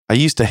I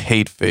used to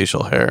hate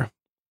facial hair,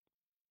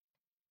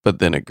 but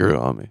then it grew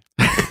on me.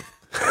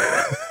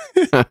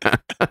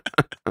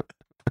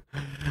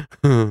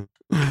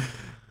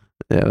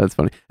 Yeah, that's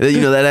funny.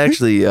 That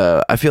actually,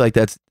 I feel like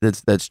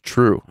that's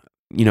true.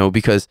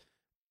 Because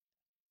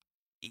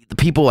the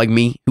people like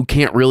me who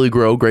can't really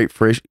grow great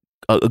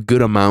a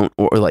good amount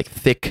or like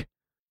thick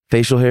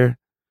facial hair,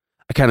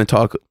 I kind of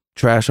talk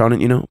trash on it,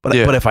 But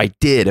Yeah. but if I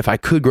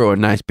could grow a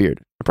nice beard,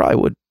 I probably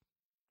would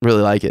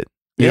really like it.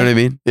 You know what I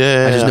mean?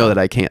 Yeah. I just know that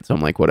I can't, so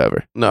I'm like,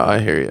 whatever. No, I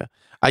hear you.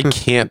 I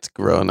can't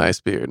grow a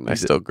nice beard, and I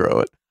still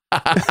grow it.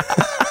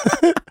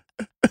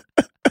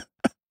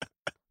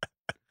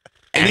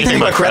 Anything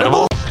but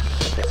credible?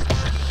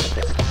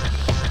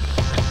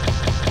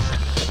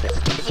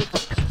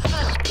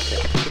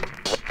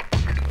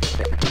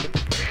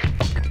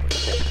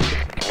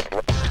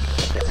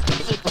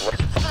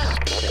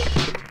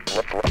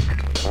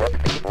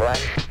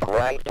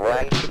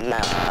 Right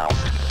now.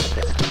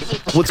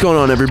 What's going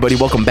on, everybody?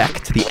 Welcome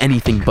back to the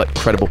Anything But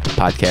Credible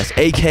podcast,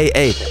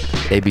 aka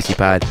ABC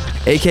Pod,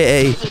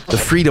 aka the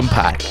Freedom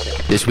Pod.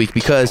 This week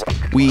because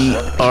we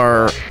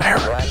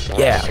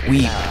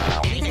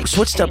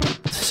switched up the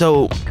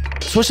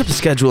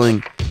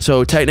scheduling.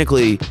 So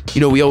technically,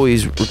 we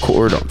always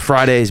record on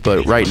Fridays,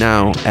 but right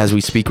now, as we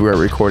speak, we are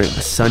recording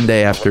a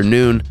Sunday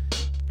afternoon,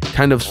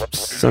 kind of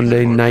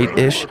Sunday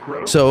night-ish.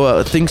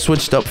 So things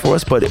switched up for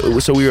us,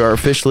 so we are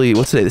officially,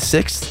 what's today, the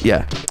 6th?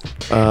 Yeah.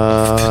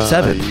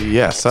 7th.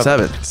 Yeah,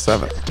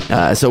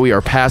 7th. So we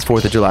are past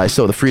 4th of July.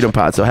 So the Freedom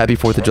Pod. So happy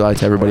 4th of July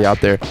to everybody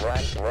out there.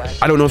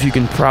 I don't know if you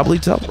can probably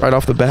tell right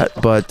off the bat,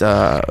 but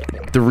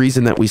the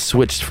reason that we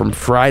switched from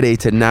Friday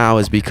to now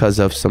is because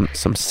of some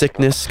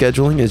sickness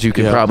scheduling. As you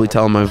can probably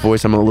tell in my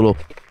voice, I'm a little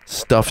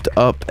stuffed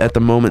up at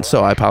the moment.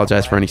 So I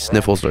apologize for any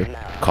sniffles or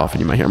coughing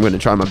you might hear. I'm going to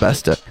try my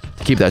best to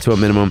keep that to a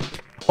minimum.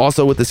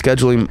 Also, with the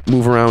scheduling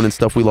move around and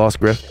stuff, we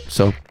lost Griff.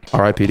 So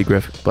RIP to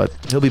Griff, but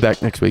he'll be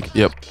back next week.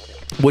 Yep.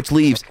 Which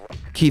leaves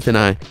Keith and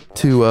I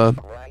to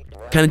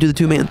kind of do the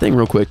two-man thing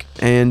real quick.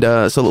 And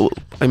so,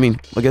 I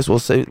guess we'll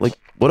say,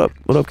 what up?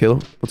 What up,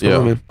 Caleb? What's going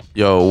on, man?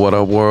 Yo, what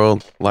up,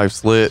 world?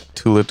 Life's lit.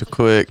 Too lit to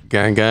quit.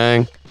 Gang,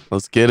 gang.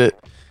 Let's get it.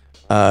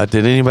 Did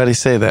anybody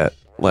say that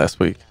last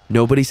week?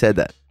 Nobody said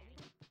that.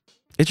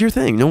 It's your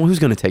thing. No, who's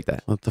going to take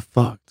that? What the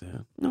fuck,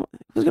 dude? No,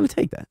 who's going to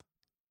take that?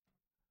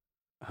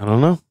 I don't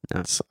know.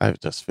 No. I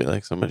just feel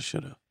like somebody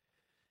should have.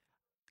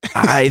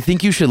 I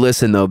think you should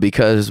listen though,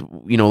 because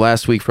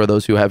last week, for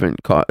those who haven't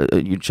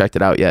you checked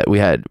it out yet, we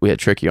had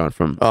Tricky on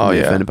from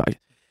the Offended Podcast.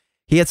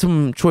 He had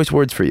some choice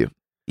words for you,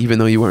 even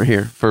though you weren't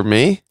here. For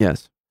me?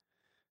 Yes.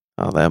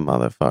 Oh, that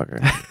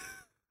motherfucker.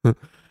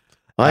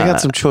 I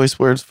got some choice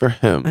words for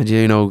him.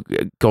 And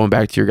going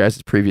back to your guys'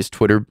 previous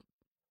Twitter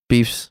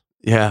beefs.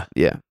 Yeah.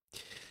 Yeah.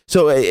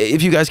 So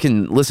if you guys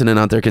can listen in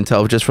out there, can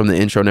tell just from the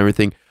intro and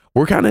everything,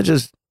 we're kind of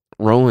just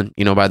rolling,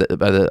 by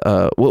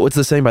the what's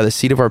the saying, by the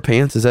seat of our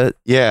pants? Is that?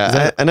 Yeah, is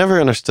that, I never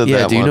understood that.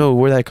 Yeah, do you know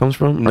where that comes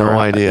from? No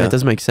idea. It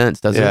doesn't make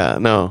sense, does it? Yeah,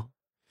 no.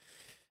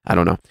 I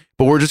don't know.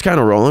 But we're just kind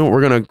of rolling.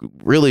 We're going to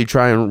really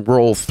try and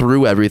roll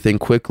through everything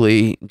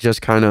quickly,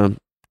 just kind of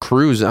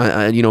cruise.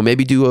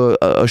 Maybe do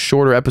a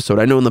shorter episode.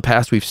 I know in the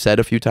past we've said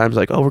a few times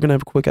like, oh, we're going to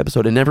have a quick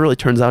episode. It never really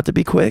turns out to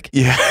be quick.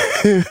 Yeah.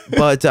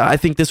 But I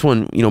think this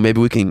one, maybe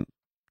we can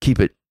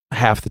keep it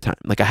half the time,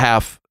 like a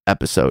half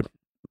episode.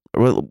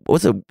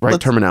 What's the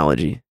right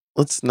terminology?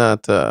 Let's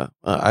not,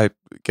 I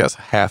guess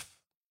half,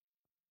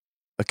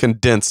 a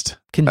condensed.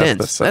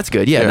 Condensed. That's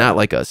good. Yeah, not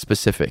like a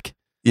specific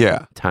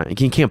time.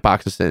 You can't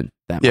box us in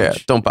that much. Yeah,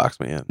 don't box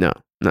me in. No,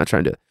 I'm not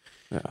trying to.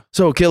 Yeah.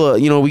 So, Killa,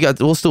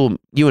 we'll still,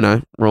 you and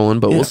I rolling,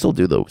 but we'll still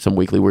do some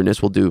weekly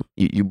weirdness. We'll do,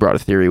 you brought a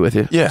theory with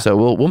you. Yeah. So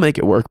we'll make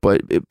it work,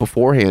 but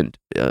beforehand,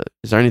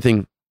 is there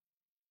anything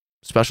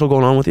special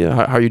going on with you?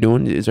 How are you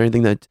doing? Is there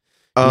anything that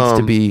needs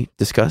to be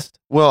discussed?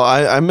 Well,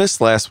 I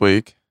missed last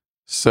week.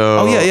 So.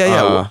 Oh,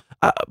 yeah.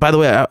 By the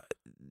way,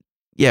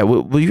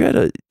 well, you had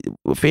a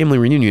family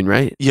reunion,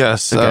 right?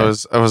 Yes, Okay.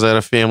 I was at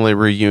a family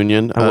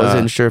reunion. I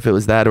wasn't sure if it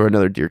was that or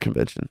another deer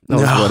convention. That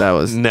was what I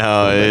was.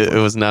 No, it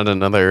was not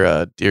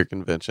another deer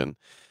convention.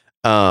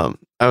 I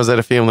was at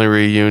a family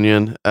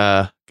reunion.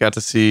 Got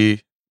to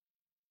see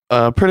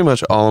pretty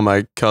much all of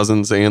my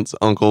cousins, aunts,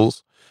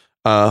 uncles.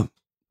 A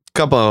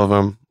couple of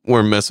them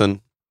were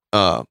missing.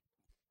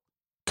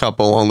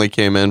 Couple only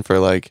came in for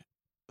like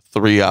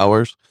 3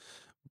 hours,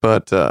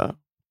 but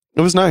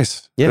it was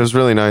nice. Yeah. It was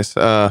really nice.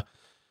 My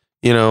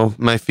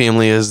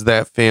family is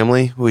that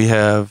family. We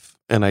have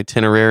an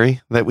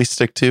itinerary that we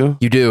stick to.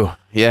 You do,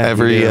 yeah.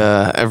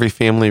 Every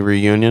family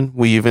reunion,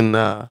 we even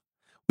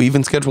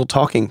schedule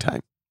talking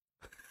time.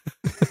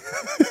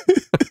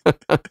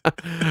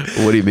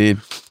 What do you mean?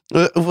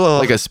 Well,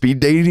 Like a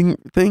speed dating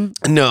thing?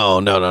 no.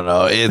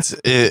 It's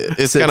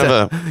kind of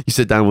a. You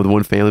sit down with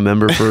one family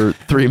member for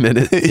 3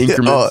 minute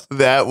increments. Oh,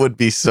 that would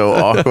be so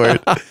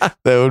awkward. That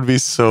would be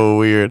so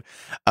weird.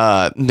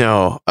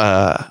 No.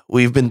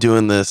 We've been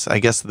doing this. I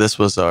guess this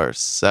was our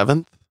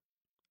 7th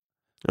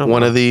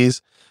one of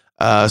these.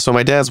 So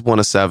my dad's one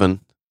of 7,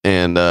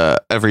 and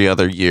every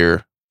other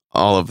year,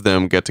 all of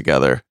them get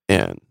together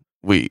and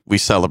we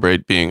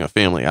celebrate being a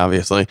family,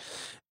 obviously.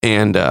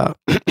 And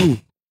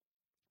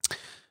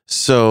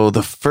so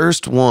the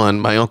first one,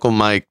 my Uncle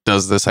Mike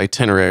does this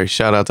itinerary.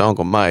 Shout out to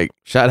Uncle Mike.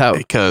 Shout out.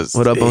 Because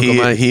What up, Uncle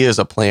Mike? He is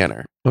a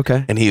planner,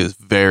 Okay. and he is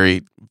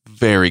very,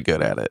 very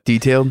good at it.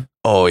 Detailed.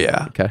 Oh,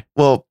 yeah. Okay.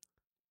 Well,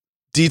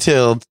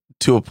 detailed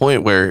to a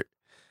point where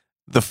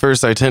the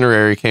first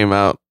itinerary came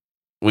out,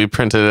 we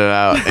printed it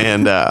out,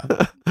 and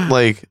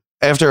like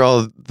after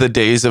all the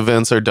day's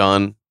events are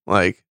done,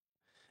 like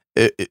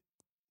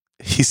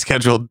he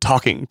scheduled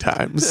talking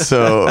times.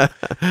 So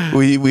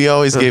we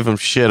always gave him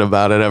shit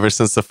about it ever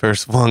since the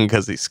first one,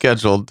 because he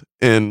scheduled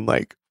in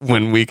like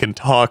when we can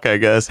talk, I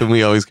guess, and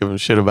we always give him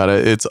shit about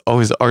it. It's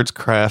always arts,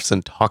 crafts,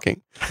 and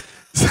talking.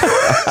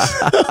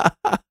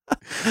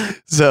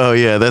 So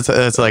yeah,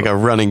 that's like a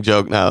running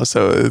joke now.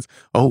 So it's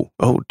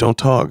don't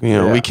talk.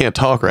 Yeah. We can't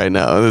talk right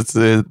now.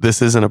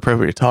 This isn't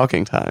appropriate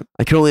talking time.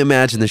 I can only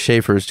imagine the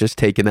Schaefer's just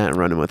taking that and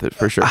running with it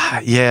for sure.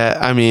 Yeah,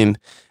 I mean,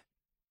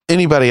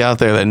 anybody out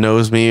there that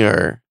knows me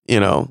or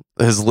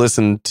has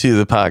listened to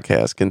the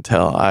podcast can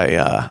tell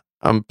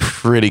I'm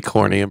pretty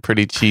corny and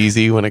pretty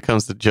cheesy when it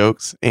comes to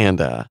jokes,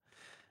 and I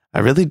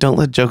really don't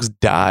let jokes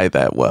die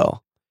that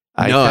well.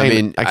 I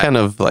kind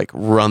of like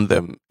run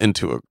them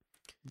into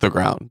the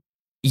ground.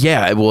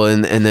 Yeah, well,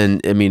 and then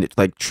I mean, it's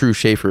like true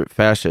Schaefer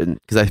fashion,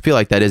 because I feel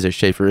like that is a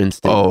Schaefer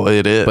instinct. Oh,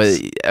 it is. But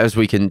as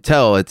we can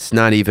tell, it's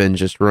not even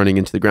just running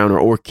into the ground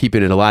or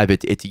keeping it alive.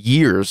 It's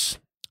years,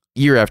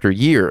 year after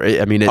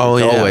year. I mean, it's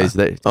always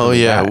that. Oh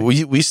yeah,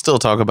 we still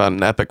talk about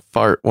an epic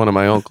fart one of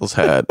my uncles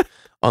had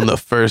on the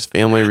first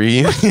family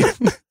reunion.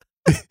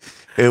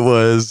 It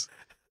was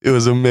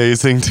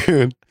amazing,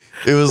 dude.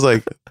 It was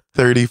like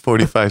 30,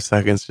 45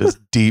 seconds, just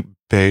deep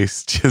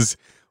bass, just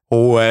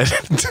wet,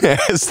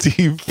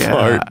 nasty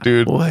fart,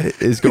 dude.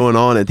 What is going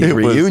on at these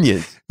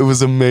reunions? It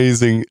was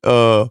amazing.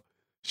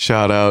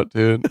 Shout out,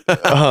 dude.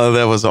 Oh,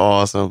 that was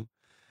awesome.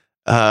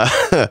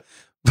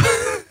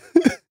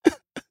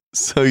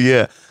 So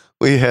yeah,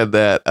 we had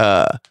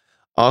that.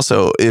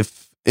 Also,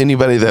 if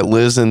anybody that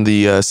lives in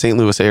the St.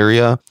 Louis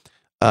area,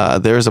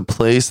 there's a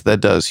place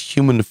that does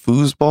human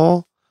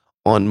foosball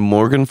on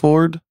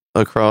Morganford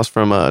across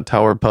from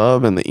Tower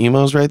Pub and the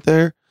Emos right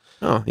there.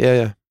 Oh,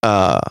 yeah.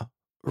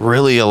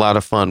 Really a lot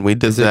of fun. We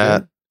did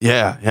that.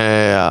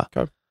 Yeah.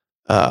 Okay.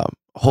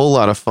 Whole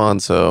lot of fun.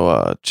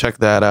 So check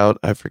that out.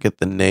 I forget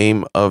the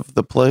name of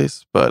the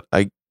place, but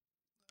I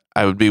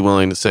would be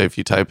willing to say if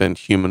you type in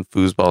human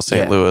foosball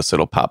St. Louis,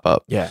 it'll pop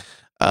up. Yeah.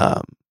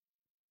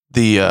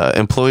 The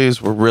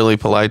employees were really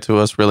polite to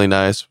us, really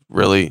nice,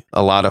 really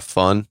a lot of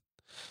fun.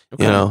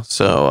 Okay.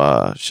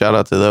 So shout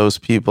out to those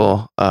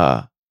people.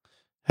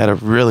 Had a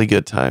really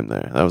good time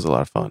there. That was a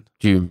lot of fun.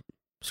 Did you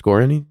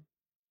score any?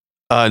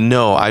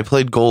 No, I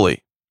played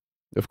goalie.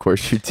 Of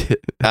course you did.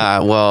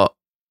 Well,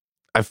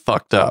 I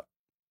fucked up.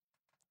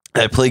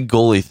 I played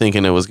goalie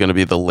thinking it was going to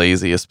be the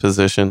laziest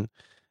position.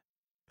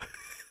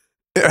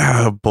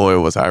 Boy,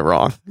 was I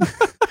wrong.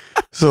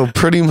 So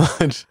pretty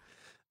much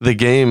the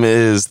game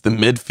is the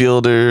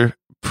midfielder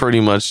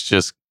pretty much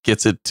just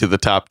gets it to the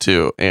top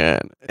two,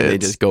 and they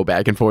just go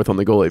back and forth on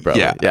the goalie, bro.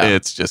 Yeah,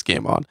 it's just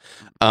game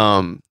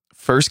on.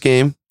 First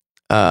game,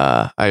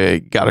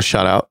 I got a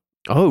shutout.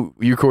 Oh,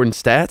 you recording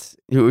stats?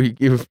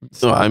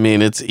 So I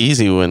mean, it's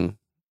easy when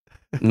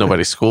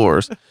nobody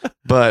scores,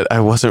 but I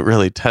wasn't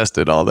really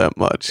tested all that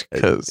much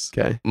because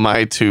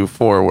my two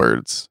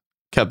forwards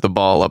kept the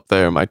ball up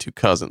there, my two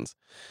cousins.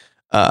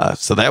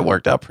 So that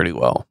worked out pretty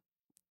well.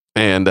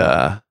 And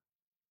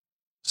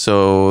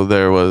so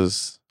there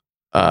was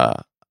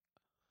the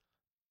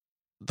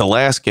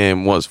last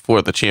game was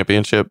for the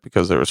championship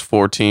because there was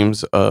 4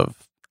 teams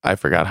of, I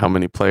forgot how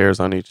many players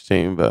on each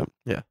team, but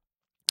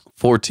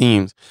 4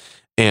 teams.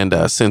 And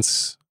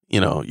since,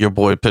 your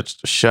boy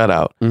pitched a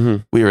shutout,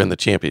 we were in the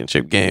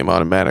championship game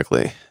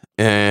automatically.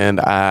 And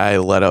I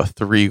let out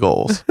 3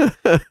 goals.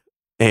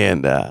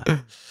 And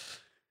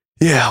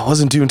yeah,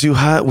 wasn't doing too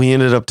hot. We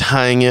ended up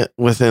tying it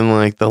within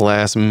like the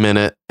last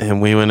minute,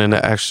 and we went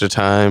into extra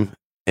time.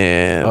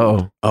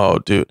 And oh,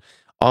 dude.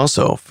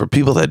 Also, for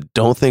people that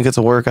don't think it's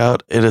a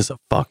workout, it is a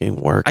fucking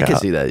workout. I can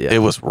see that. Yeah, it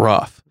was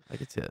rough. I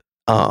can see it.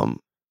 I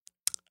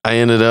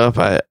ended up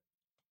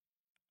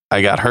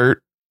I got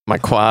hurt. My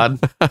quad.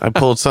 I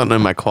pulled something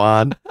in my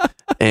quad,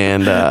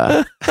 and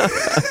I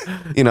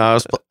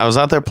was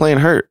out there playing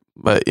hurt,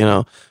 but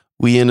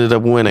we ended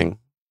up winning.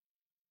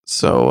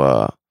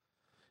 So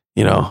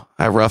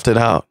I roughed it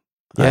out.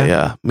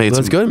 Yeah,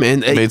 that's good,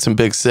 man. Made some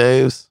big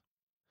saves.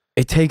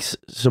 It takes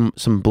some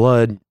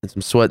blood and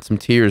some sweat, some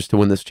tears to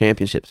win this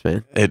championships,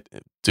 man.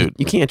 Dude,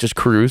 you can't just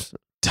cruise.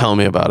 Tell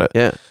me about it.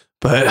 Yeah.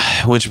 But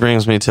which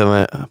brings me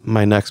to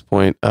my next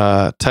point.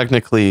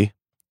 Technically,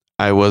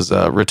 I was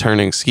a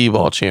returning skee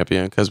ball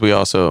champion because we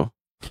also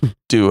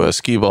do a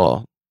skee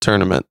ball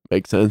tournament.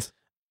 Makes sense.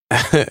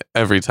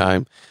 Every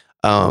time.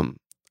 I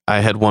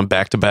had one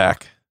back to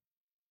back,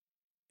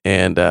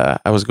 and I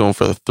was going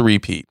for the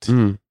 3-peat.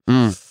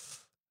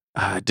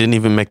 I didn't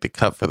even make the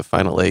cut for the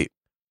final 8.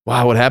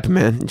 Wow, what happened,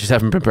 man? You just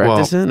haven't been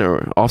practicing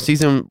or off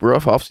season?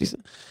 Rough off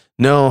season?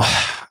 No,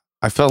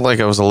 I felt like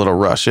I was a little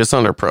rushed. It's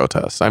under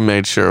protest. I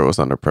made sure it was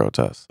under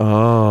protest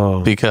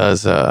Oh.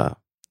 because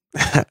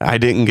I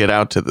didn't get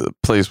out to the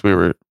place we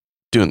were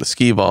doing the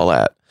skee ball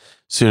at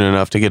soon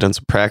enough to get in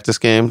some practice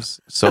games.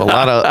 So a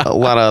lot of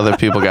other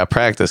people got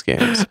practice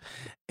games,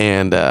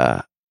 and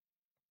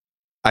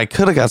I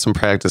could have got some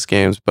practice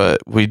games,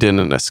 but we did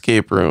an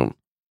escape room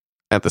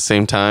at the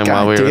same time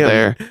while we were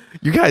there.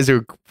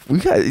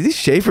 These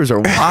Schaefers are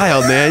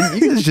wild, man.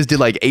 You guys just did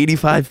like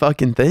 85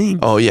 fucking things.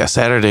 Oh yeah,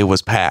 Saturday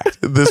was packed.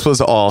 This was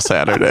all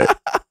Saturday.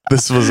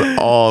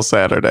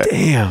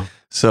 Damn.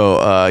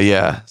 So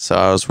yeah, so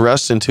I was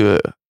rushed into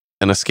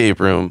an escape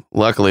room.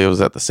 Luckily, it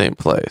was at the same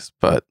place,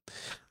 but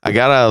I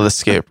got out of the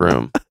escape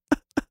room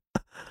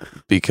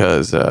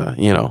because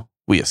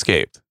we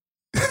escaped.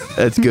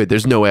 That's good.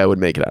 There's no way I would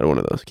make it out of one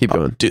of those. Keep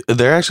going. Dude,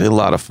 they're actually a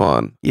lot of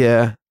fun.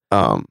 Yeah.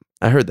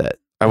 I heard that.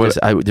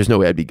 There's no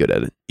way I'd be good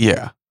at it.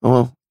 Yeah.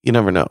 Well, you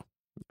never know.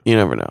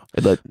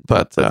 I'd let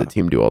the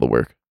team do all the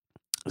work.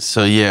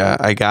 So yeah,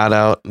 I got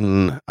out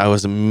and I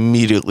was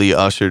immediately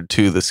ushered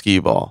to the skee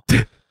ball.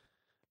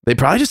 They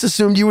probably just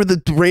assumed you were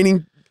the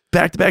reigning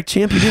back-to-back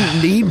champ. You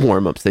didn't need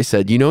warm-ups. They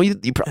said, you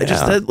probably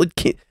just said, like,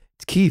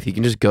 Keith, he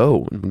can just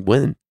go and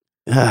win.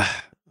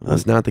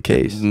 That's not the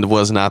case. It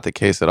was not the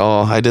case at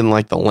all. I didn't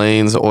like the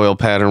lanes. The oil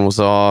pattern was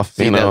off.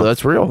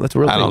 That's real. That's a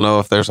real. I don't know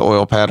if there's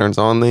oil patterns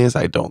on these.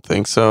 I don't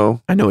think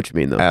so. I know what you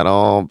mean though. At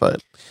all,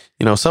 but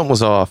something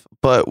was off.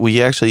 But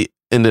we actually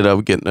ended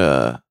up getting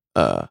a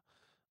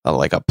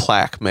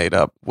plaque made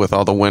up with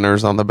all the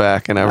winners on the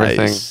back and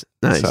everything.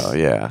 Nice. So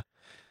yeah.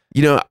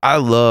 I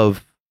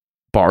love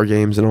bar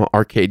games and all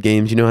arcade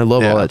games. I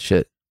love all that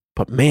shit.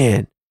 But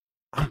man,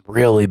 I'm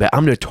really bad.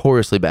 I'm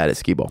notoriously bad at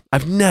skee ball.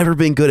 I've never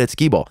been good at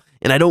skee ball.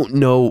 And I don't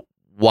know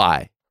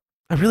why.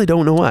 I really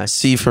don't know why.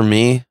 See, for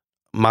me,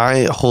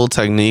 my whole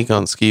technique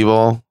on skee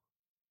ball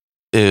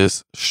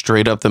is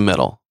straight up the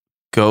middle.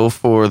 Go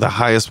for the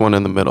highest one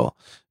in the middle.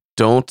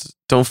 Don't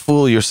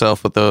fool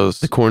yourself with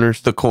those. The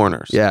corners? The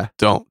corners. Yeah.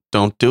 Don't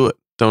do it.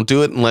 Don't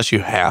do it unless you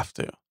have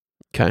to.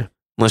 Okay.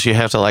 Unless you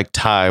have to like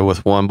tie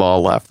with one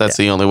ball left. That's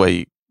the only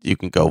way you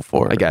can go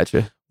for it. I got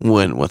you.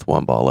 Win with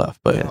one ball left.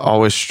 But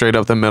always straight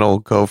up the middle.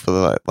 Go for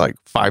the like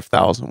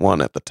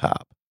 5,001 at the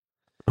top.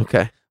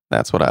 Okay.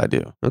 That's what I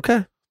do. Okay.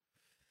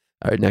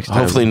 All right, next time.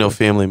 Hopefully no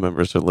family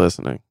members are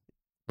listening.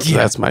 Yeah.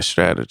 That's my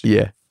strategy.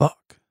 Yeah.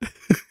 Fuck.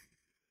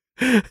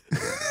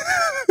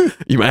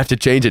 You might have to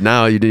change it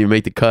now. You didn't even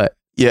make the cut.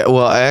 Yeah,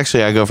 well, I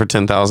go for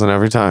 10,000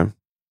 every time.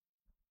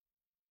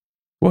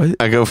 What?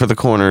 I go for the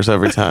corners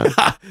every time.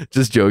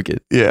 Just joking.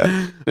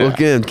 Yeah. Well,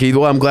 again, Keith,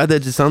 I'm glad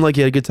that it sounded like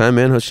you had a good time,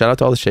 man. Shout out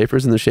to all the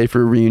Schaefers and the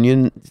Schaefer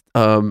reunion.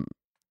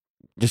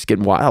 Just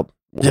getting wild.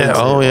 Yeah.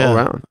 All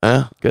around.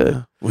 Yeah. Good.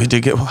 Yeah. We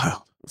did get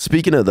wild.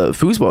 Speaking of the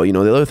foosball,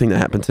 the other thing that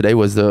happened today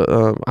was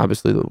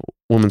obviously the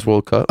Women's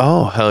World Cup.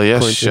 Oh, hell yeah.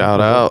 Clinton. Shout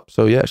out.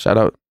 So yeah, shout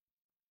out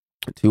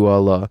to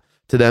all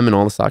to them and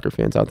all the soccer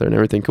fans out there and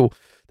everything. Cool.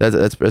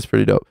 That's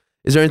pretty dope.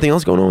 Is there anything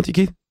else going on with you,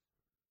 Keith?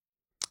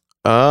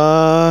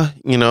 I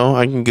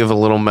can give a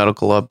little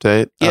medical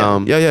update.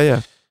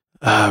 Yeah.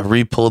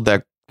 Re-pulled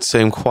that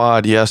same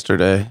quad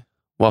yesterday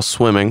while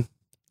swimming.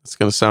 It's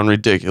going to sound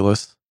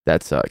ridiculous.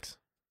 That sucks.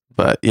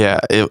 But yeah,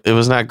 it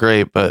was not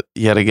great, but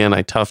yet again,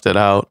 I toughed it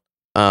out.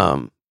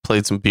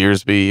 Played some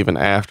Beersby even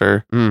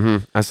after.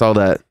 Mm-hmm. I saw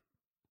that.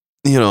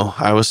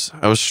 I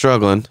was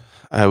struggling.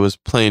 I was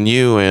playing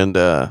you and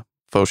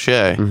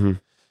Fauché,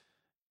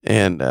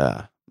 and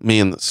me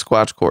and the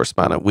Squatch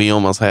correspondent. We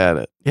almost had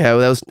it. Yeah,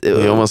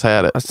 we almost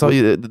had it. I saw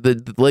you.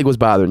 The leg was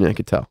bothering you. I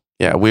could tell.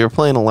 Yeah, we were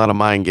playing a lot of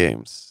mind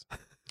games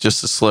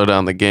just to slow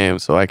down the game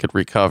so I could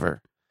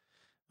recover.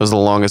 It was the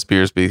longest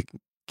Beersby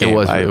game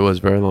it was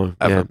very long.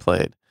 Ever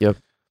played. Yep.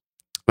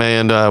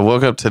 And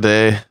woke up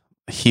today,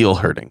 heel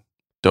hurting.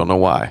 Don't know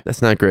why.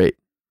 That's not great.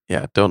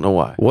 Yeah, don't know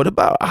why.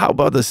 How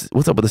about this?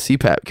 What's up with the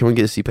CPAP? Can we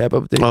get a CPAP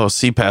update? Oh,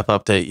 CPAP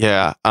update.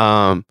 Yeah.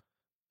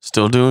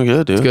 Still doing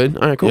good, dude. It's good.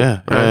 All right, cool.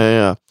 Yeah.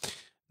 Yeah.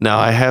 Now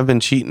I have been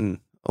cheating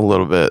a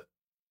little bit.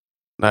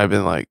 I've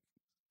been like,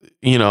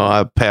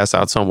 I pass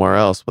out somewhere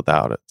else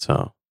without it.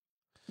 So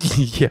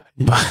yeah.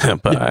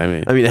 But I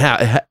mean,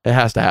 it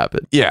has to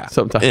happen. Yeah.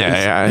 Sometimes.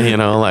 Yeah.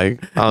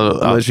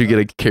 Unless you get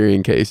a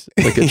carrying case,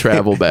 like a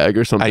travel bag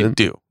or something. I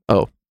do.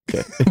 Oh.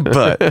 Okay.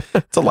 But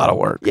it's a lot of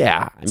work.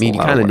 Yeah. You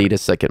kind of need a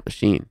second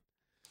machine.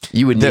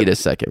 You would need a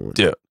second one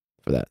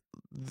for that.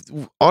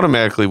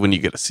 Automatically, when you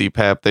get a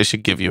CPAP, they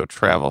should give you a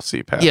travel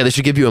CPAP. Yeah, they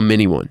should give you a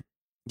mini one.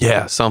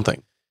 Yeah,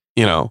 something.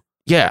 Yeah.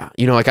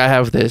 Like I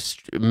have this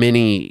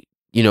mini,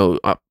 one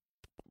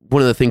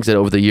of the things that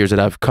over the years that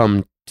I've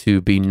come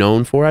to be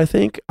known for, I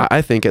think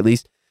at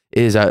least,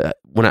 is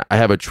when I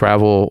have a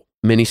travel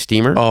mini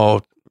steamer.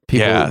 Oh,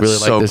 people really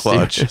so like this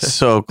clutch.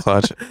 So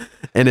clutch.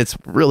 And it's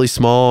really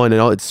small and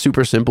it's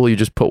super simple. You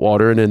just put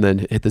water in and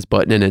then hit this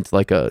button and it's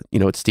like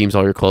it steams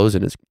all your clothes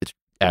and it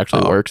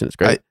actually works and it's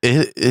great.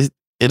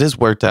 It has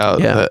worked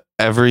out that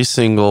every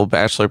single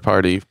bachelor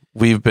party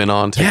we've been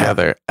on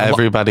together,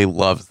 everybody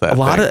loves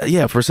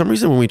that. For some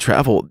reason when we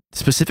travel,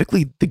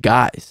 specifically the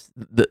guys,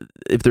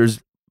 if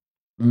there's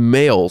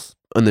males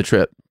on the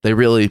trip, they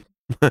really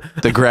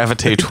They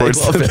gravitate towards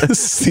love the it.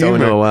 steamer. Don't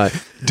know why.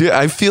 Dude,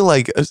 I feel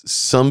like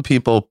some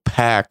people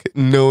pack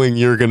knowing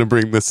you're going to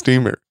bring the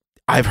steamer.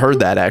 I've heard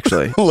that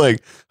actually.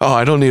 Like, oh,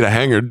 I don't need a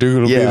hanger.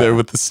 Dude will be Yeah. there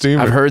with the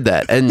steamer. I've heard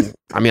that. And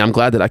I mean, I'm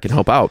glad that I can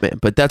help out, man.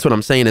 But that's what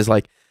I'm saying is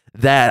like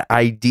that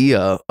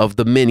idea of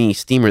the mini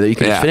steamer that you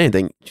can Yeah. fit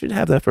anything. You should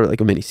have that for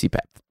like a mini CPAP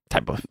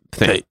type of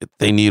thing.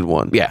 They need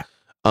one. Yeah.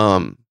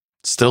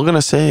 Still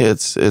gonna say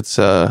it's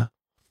a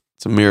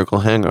miracle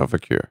hangover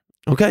cure.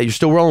 Okay. You're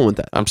still rolling with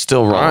that. I'm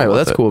still rolling. All right. Well,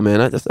 with that's it. cool, man.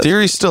 That's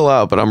Theory's still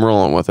out, but I'm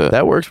rolling with it.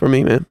 that works for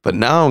me, man. But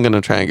now I'm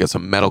gonna try and get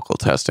some medical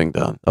testing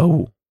done.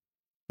 Oh,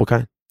 what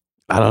kind?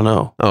 I don't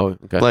know. Oh,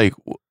 okay. Like,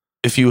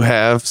 if you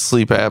have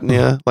sleep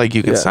apnea, like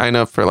you can Yeah. sign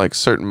up for like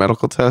certain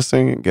medical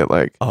testing and get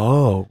like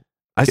Oh,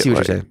 I see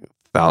what you're saying.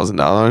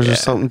 $1,000 Yeah. or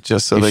something,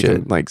 just so You they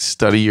should. can like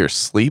study your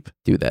sleep.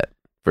 Do that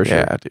for sure.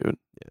 Yeah, dude.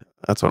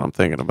 That's what I'm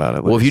thinking about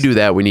it. Well, if you do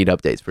that, we need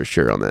updates for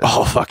sure on that.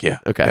 oh fuck yeah.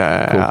 Okay.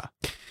 Yeah, cool. yeah.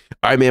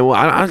 All right, man. Well,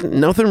 I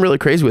nothing really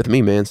crazy with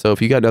me, man. So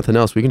if you got nothing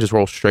else, we can just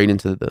roll straight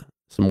into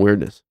some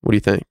weirdness. What do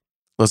you think?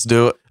 Let's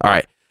do it. All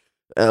right.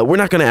 We're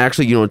not going to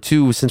actually,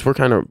 since we're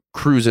kind of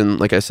cruising,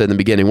 like I said in the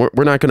beginning,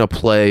 we're not going to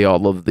play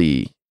all of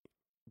the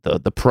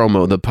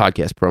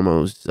podcast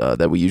promos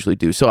that we usually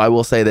do. So I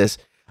will say this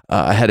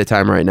ahead of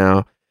time right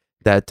now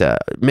that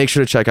make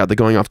sure to check out the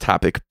Going Off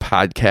Topic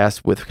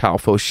podcast with Kyle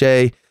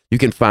Fauché. You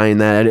can find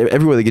that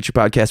everywhere they get your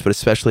podcast, but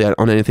especially on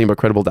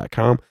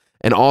anythingbutcredible.com.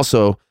 And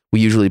also, we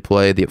usually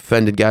play the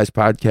Offended Guys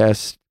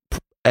podcast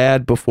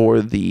ad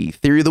before the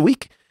Theory of the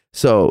Week.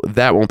 So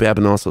that won't be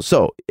happening also.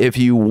 So if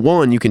you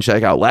can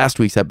check out last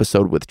week's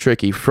episode with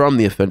Tricky from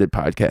the Offended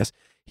podcast.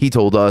 He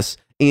told us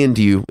and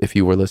you, if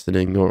you were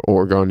listening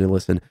or going to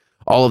listen,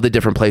 all of the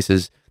different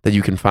places that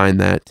you can find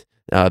that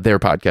their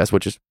podcast,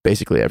 which is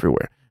basically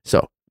everywhere.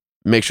 So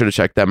make sure to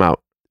check them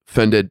out.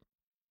 Offended.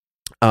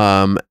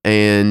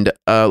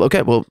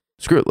 Okay, well,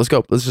 screw it. Let's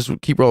go. Let's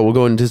just keep rolling. We'll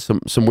go into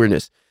some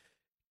weirdness.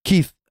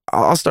 Keith,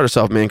 I'll start us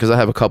off, man, because I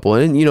have a couple,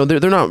 and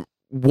they're not.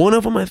 One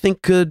of them I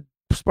think could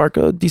spark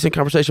a decent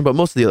conversation, but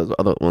most of the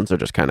other ones are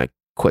just kind of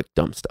quick,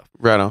 dumb stuff.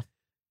 Right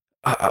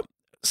on.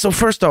 So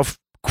first off,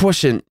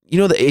 question: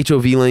 the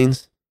HOV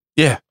lanes?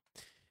 Yeah.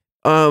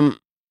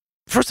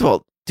 First of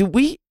all,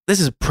 this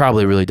is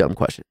probably a really dumb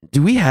question.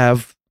 Do we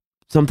have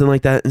something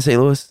like that in St.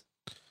 Louis?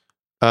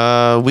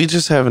 We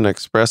just have an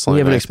express lane. We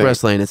have an I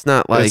express lane. It's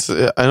not like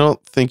I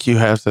don't think you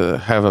have to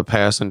have a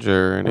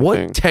passenger or anything.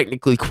 what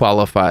technically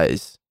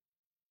qualifies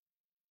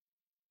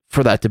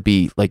for that to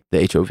be like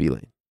the HOV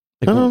lane.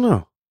 Like, I don't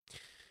know.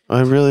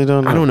 I really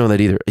don't know. I don't know that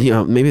either.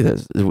 Maybe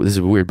this is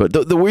weird, but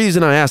the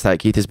reason I asked that,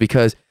 Keith, is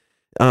because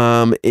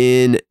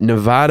in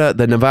Nevada,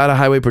 the Nevada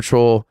Highway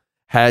Patrol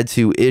had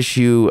to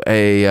issue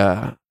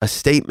a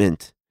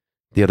statement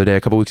the other day,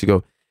 a couple weeks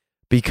ago,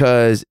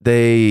 because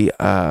they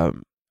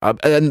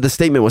and the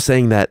statement was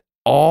saying that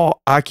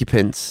all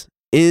occupants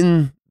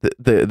in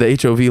the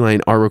HOV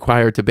lane are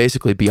required to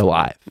basically be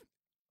alive.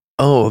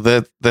 Oh,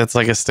 that's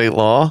like a state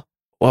law?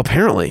 Well,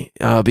 apparently,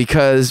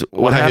 because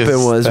what Why happened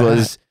is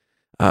was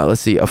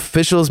let's see,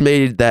 officials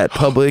made that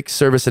public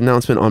service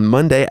announcement on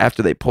Monday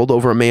after they pulled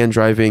over a man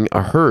driving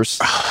a hearse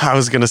I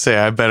was going to say,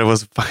 I bet it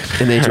was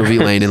in the HOV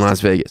lane in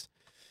Las Vegas.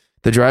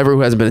 The driver,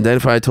 who hasn't been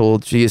identified,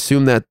 told she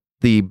assumed that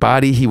the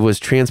body he was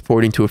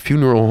transporting to a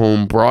funeral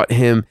home brought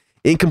him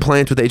in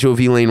compliance with the HOV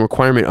lane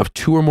requirement of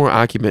 2 or more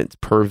occupants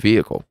per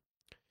vehicle.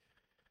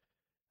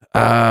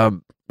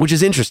 Which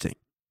is interesting,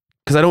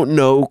 because I don't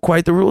know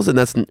quite the rules, and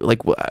that's like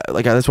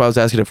that's why I was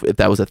asking if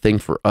that was a thing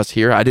for us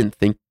here. I didn't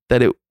think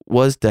that it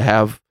was to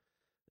have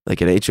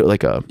like an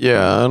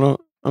Yeah, I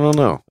don't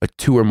know. a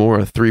 2 or more,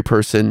 a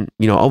 3-person.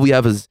 All we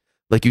have is,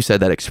 like you said,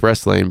 that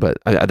express lane, but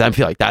I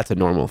feel like that's a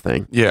normal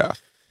thing. Yeah.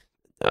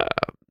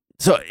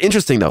 So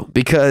interesting though,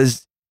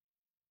 because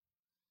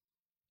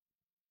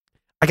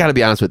I got to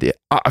be honest with you.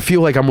 I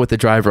feel like I'm with the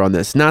driver on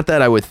this. Not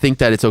that I would think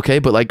that it's okay,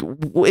 but like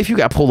if you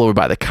got pulled over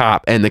by the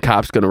cop and the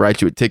cop's going to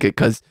write you a ticket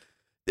because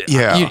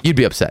you'd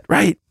be upset,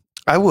 right?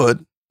 I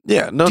would.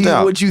 Yeah, no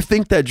doubt. Would you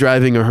think that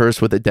driving a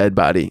hearse with a dead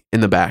body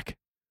in the back,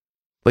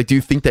 like, do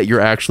you think that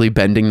you're actually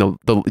bending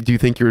the do you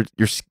think you're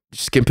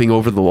skimping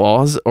over the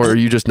laws, or are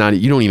you just not,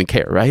 you don't even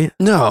care, right?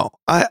 No,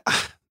 I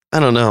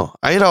don't know.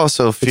 I'd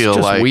also feel It's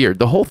just like weird.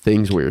 The whole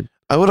thing's weird.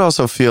 I would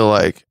also feel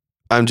like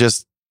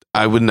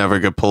I would never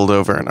get pulled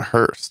over in a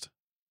hearse.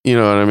 You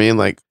know what I mean?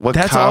 Like, what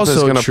That's cop is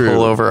also going to true.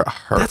 pull over a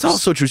hearse? That's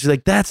also true. She's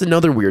like, that's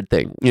another weird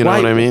thing. You know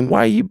what I mean?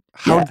 Why you?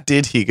 How yeah.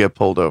 did he get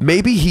pulled over?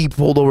 Maybe he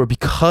pulled over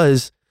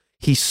because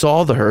he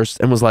saw the hearse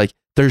and was like,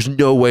 there's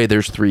no way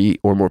there's 3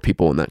 or more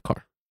people in that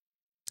car.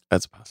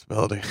 That's a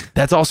possibility.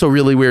 That's also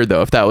really weird,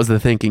 though, if that was the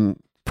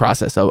thinking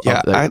process of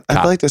Yeah, the I'd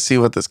cop. like to see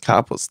what this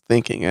cop was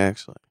thinking,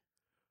 actually.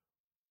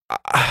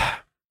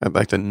 I'd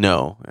like to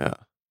know. Yeah.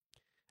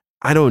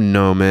 I don't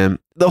know, man.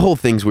 The whole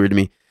thing's weird to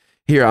me.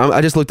 Here, I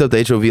just looked up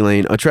the HOV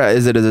lane.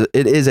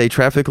 It is a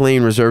traffic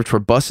lane reserved for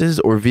buses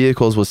or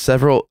vehicles with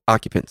several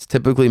occupants,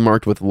 typically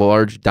marked with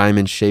large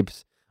diamond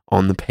shapes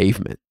on the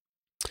pavement.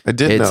 I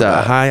did It's know a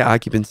that. high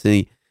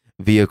occupancy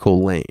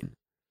vehicle lane.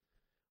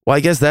 Well, I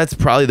guess that's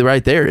probably the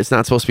right there. It's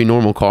not supposed to be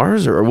normal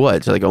cars or what?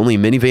 It's like only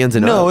minivans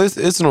and No, up?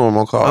 it's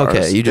normal cars.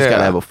 Okay, you just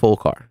gotta have a full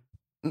car.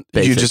 You just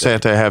basically.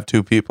 have to have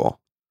 2 people,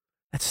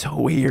 That's so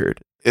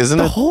weird. isn't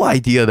The it? whole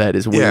idea of that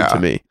is weird Yeah. to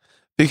me.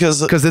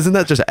 Because Because isn't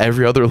that just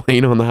every other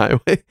lane on the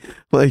highway?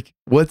 Like,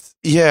 what's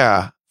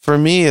for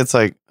me, it's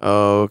like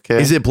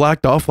okay. is it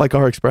blocked off like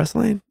our express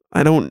lane?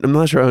 I'm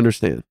not sure I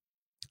understand.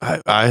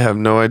 I have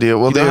no idea.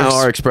 Well, You know there's how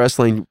our express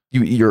lane,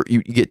 you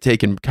get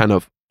taken kind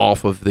of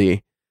off of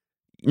the,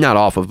 not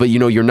off of, but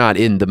you're not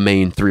in the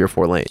main 3 or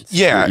 4 lanes.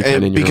 yeah, You're kinda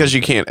in and your because own.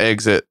 you can't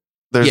exit.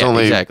 There's Yeah,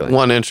 only exactly.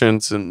 one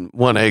entrance and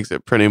one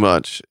exit, pretty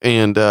much,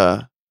 and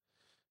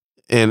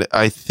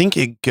I think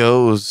it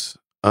goes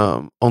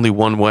only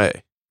one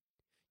way.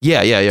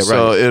 yeah,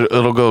 So right.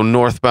 it'll go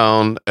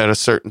northbound at a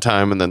certain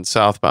time and then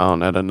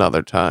southbound at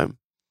another time.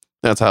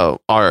 That's how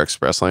our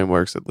express lane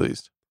works, at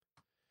least.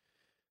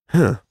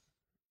 Huh.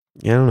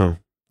 Yeah, I don't know.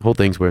 The whole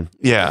thing's weird.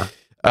 Yeah.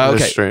 It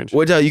is Okay. strange.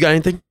 What, you got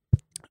anything?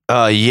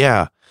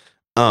 Yeah.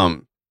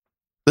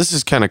 This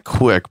is kind of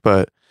quick,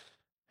 but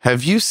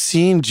have you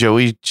seen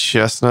Joey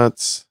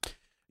Chestnut's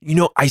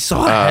I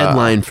saw a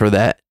headline for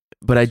that,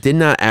 but I did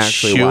not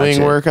actually watch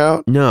chewing it.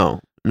 workout? No.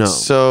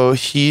 So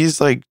he's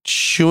like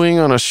chewing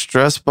on a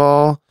stress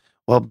ball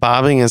while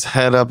bobbing his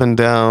head up and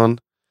down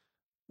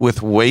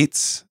with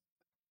weights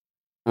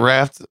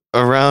wrapped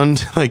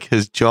around like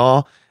his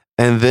jaw,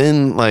 and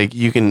then like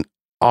you can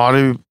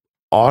audibly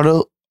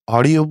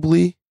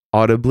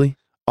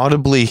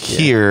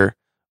hear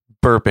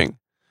burping.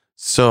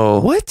 So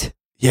What?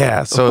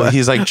 yeah, so What?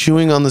 he's like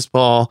chewing on this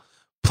ball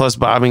plus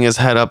bobbing his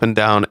head up and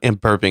down and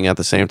burping at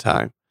the same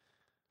time.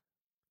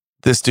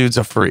 This dude's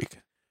a freak.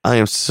 I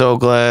am so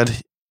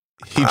glad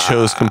he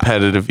chose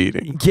competitive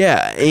eating.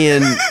 Yeah,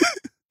 and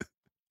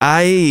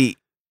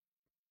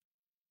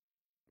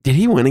did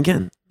he win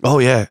again? Oh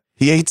yeah,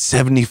 he ate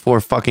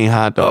 74 fucking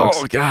hot dogs.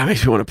 Oh god,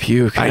 makes me want to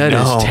puke. I That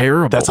is know.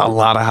 terrible. That's a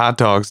lot of hot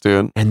dogs,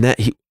 dude. And can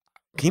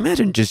you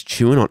imagine just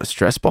chewing on a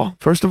stress ball?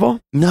 First of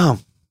all, No.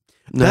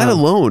 that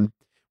alone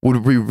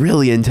would be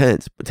really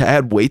intense. But to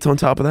add weights on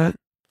top of that.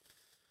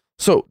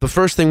 So the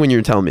first thing when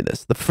you're telling me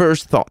this, the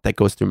first thought that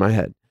goes through my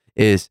head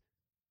is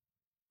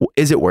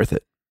it worth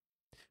it?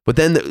 But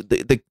then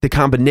the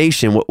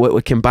combination,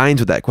 what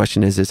combines with that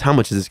question is how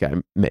much is this guy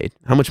made?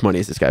 How much money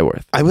is this guy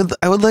worth? I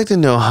would like to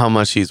know how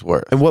much he's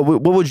worth. And what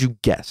would you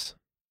guess?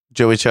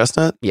 Joey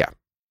Chestnut? Yeah.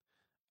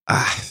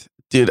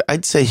 Dude,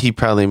 I'd say he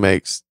probably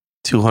makes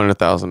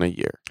 $200,000 a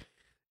year.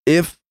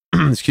 If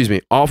excuse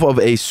me, off of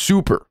a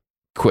super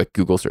quick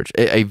Google search,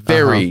 a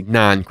very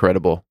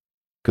non-credible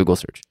Google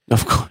search,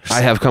 Of course.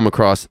 I have come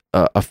across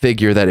a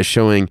figure that is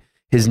showing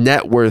his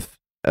net worth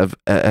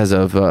as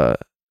of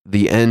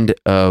the end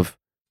of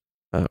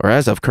or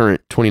as of current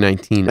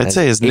 2019. I'd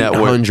say his net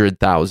worth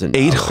 $800,000.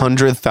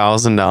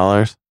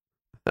 $800,000.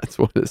 That's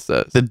what it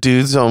says. The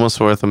dude's almost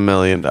worth $1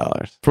 million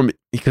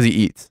Because he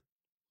eats.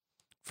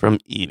 from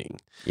eating.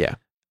 Yeah.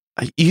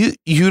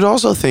 You'd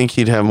also think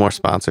he'd have more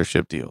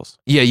sponsorship deals.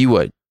 Yeah, you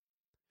would.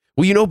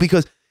 Well,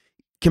 because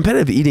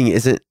competitive eating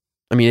isn't.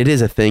 I mean, it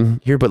is a thing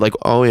here, but like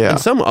Oh yeah, in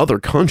some other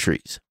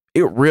countries,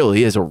 it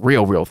really is a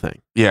real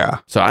thing. yeah.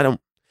 So I don't.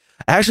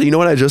 Actually, you know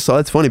what I just saw?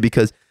 It's funny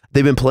because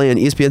they've been playing.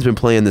 ESPN's been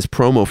playing this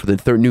promo for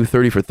the new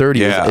 30 for 30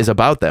 Yeah. is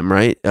about them,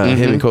 right?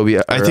 Him and Kobe.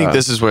 I think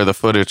this is where the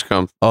footage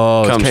comes.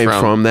 it came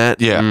from. from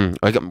that. Yeah.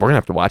 We're gonna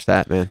have to watch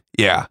that, man.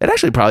 Yeah, It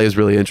actually probably is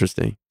really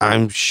interesting.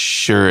 I'm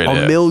sure it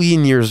is. A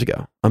million years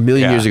ago,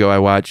 I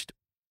watched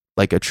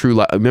like a True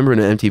Life. Remember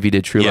when MTV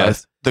did True Life?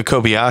 Yes, the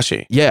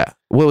Kobayashi. Yeah.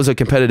 What was a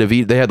competitive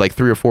eat? They had like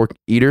 3 or 4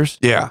 eaters.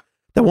 Yeah,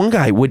 That one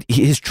guy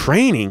his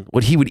training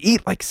he would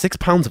eat like 6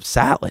 pounds of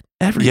salad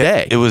every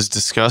day. It was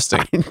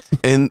disgusting.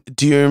 And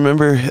do you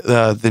remember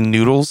the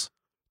noodles?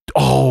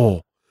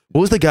 Oh,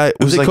 what was the guy?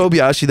 Was it like-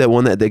 Kobayashi that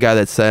one the guy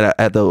that sat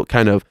at the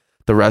kind of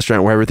the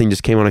restaurant where everything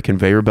just came on a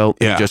conveyor belt?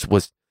 Yeah.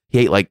 He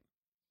ate like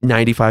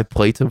 95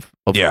 plates of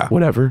Yeah.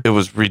 whatever. It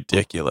was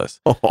ridiculous.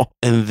 Oh,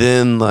 And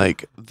then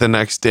like the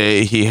next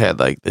day he had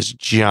like this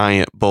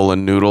giant bowl of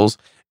noodles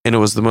and it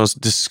was the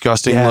most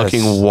disgusting Yes.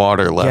 looking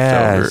water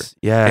left over.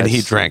 yes. And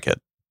he drank it.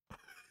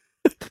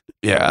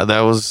 Yeah,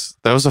 that was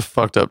a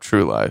fucked up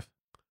True Life.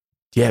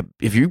 Yeah,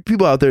 if you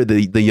people out there,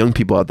 the young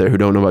people out there who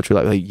don't know about True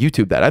Life, like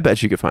YouTube that. I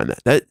bet you could find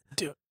that.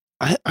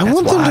 I That's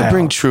want them to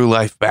bring wild. True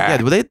Life back.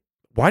 Yeah,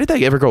 why did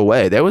that ever go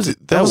away? That was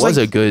like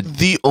a good.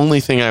 the only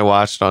thing I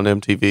watched on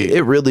MTV.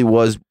 It really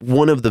was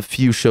one of the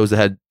few shows that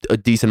had a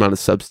decent amount of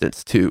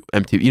substance to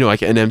MTV.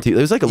 Like an MTV, it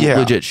was like a Yeah.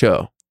 legit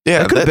show. yeah,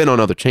 That could have been on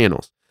other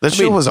channels. that I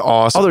show mean, was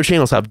awesome. Other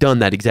channels have done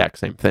that exact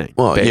same thing.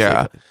 Well, yeah.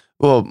 basically.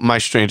 Well, My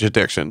Strange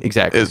Addiction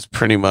Exactly. is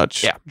pretty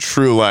much Yeah.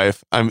 True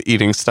Life. I'm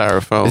eating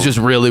styrofoam. It's just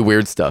really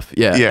weird stuff.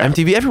 Yeah. Yeah.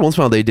 MTV, every once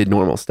in a while, they did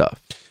normal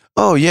stuff.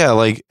 oh yeah,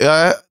 like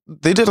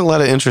they did a lot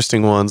of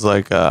interesting ones.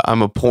 Like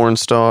I'm a porn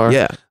star.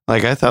 Yeah.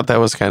 Like I thought that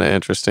was kind of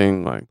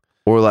interesting. Like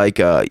Or like,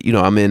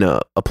 I'm in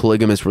a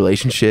polygamous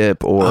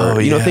relationship or, Oh,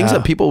 things yeah.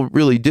 that people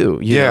really do.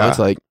 You know, Yeah. it's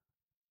like,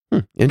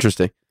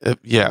 interesting.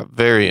 yeah,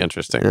 very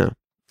interesting. Yeah.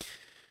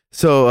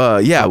 So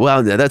yeah,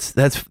 well,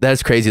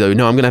 that's crazy though.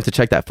 No, I'm gonna have to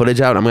check that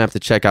footage out. I'm gonna have to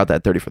check out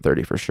that 30 for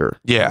 30 for sure.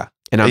 Yeah.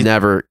 And I'm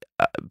never.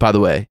 By the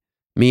way,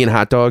 me and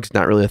hot dogs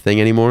not really a thing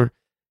anymore.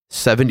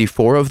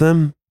 74 of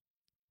them.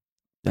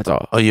 That's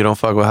all. Oh, you don't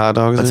fuck with hot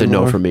dogs? That's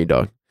anymore? a no from me,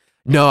 dog.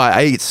 No, I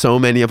ate so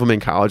many of them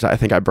in college. I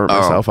think I burnt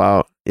myself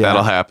out. Yeah,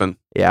 That'll happen.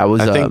 Yeah,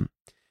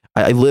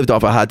 I lived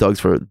off of hot dogs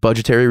for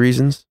budgetary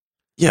reasons.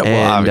 Yeah, well,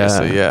 And,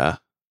 obviously, yeah.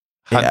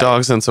 Hot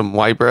dogs and some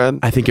white bread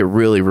I think it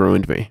really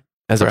ruined me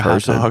as a for hot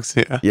person. dogs.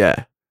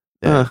 Yeah.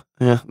 Yeah.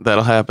 Yeah,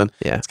 that'll happen.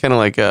 Yeah. It's kind of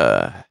like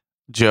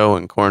Joe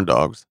and corn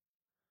dogs.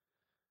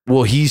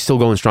 Well, he's still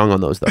going strong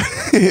on those though.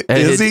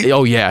 Is he?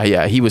 Oh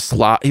yeah. He was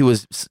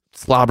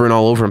slobbering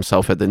all over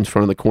himself in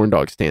front of the corn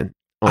dog stand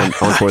on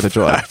 4th of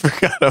July. I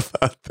forgot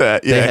about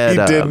that. They Yeah,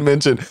 had, he did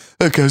mention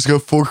that guy's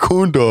got 4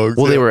 corn dogs.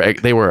 Well,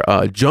 they were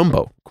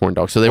jumbo corn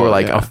dogs, so they were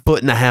like yeah. a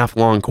 1.5 foot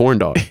long corn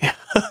dog,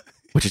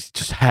 which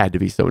just had to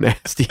be so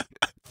nasty.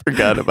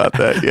 Forgot about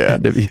that. Yeah,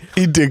 Had to be.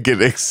 he did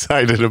get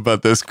excited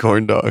about those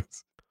corn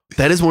dogs.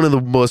 That is one of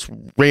the most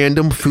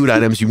random food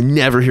items you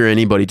never hear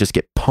anybody just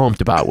get pumped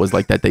about. Was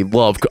like that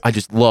I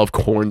just love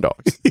corn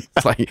dogs.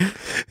 It's like,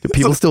 do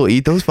people still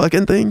eat those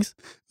fucking things?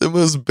 The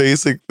most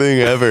basic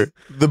thing ever.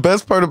 The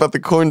best part about the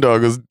corn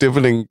dog was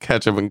dipping in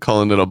ketchup and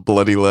calling it a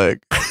bloody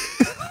leg.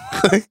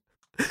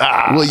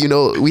 Well, you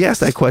know, we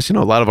asked that question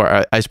on a lot of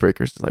our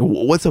icebreakers. It's like,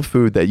 what's a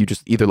food that you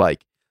just either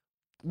like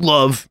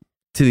love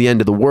to the end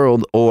of the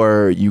world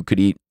or you could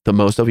eat the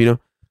most of, you know?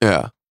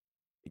 Yeah.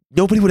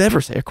 Nobody would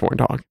ever say a corn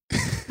dog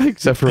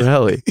except for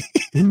Ellie.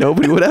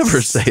 Nobody would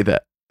ever say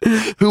that.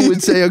 Who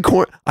would say a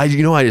corn? I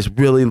just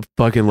really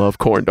fucking love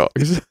corn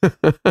dogs.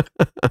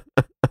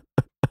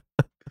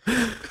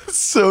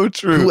 So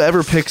true.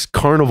 Whoever picks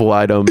carnival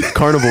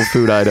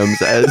food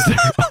items as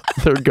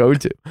their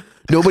go-to.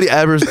 Nobody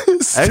ever.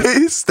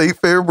 State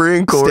Fair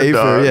brand corn State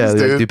dogs. Fair, yeah.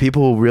 Dude. Do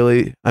people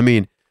really? I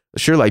mean,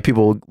 sure, like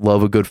people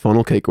love a good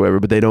funnel cake or whatever,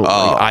 but they don't.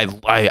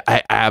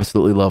 I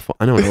absolutely love.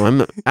 I don't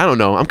know. I don't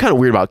know. I'm kind of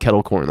weird about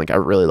kettle corn. Like I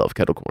really love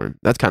kettle corn.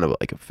 That's kind of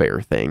like a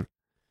fair thing.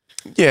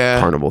 Yeah.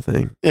 Carnival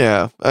thing.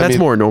 Yeah. That's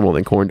more normal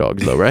than corn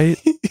dogs, though, right?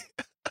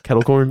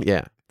 Kettle corn.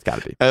 Yeah, it's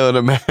got to be. I would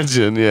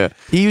imagine. Yeah.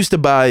 He used to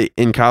buy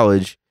in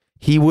college.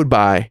 He would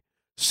buy.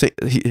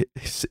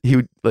 He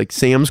would like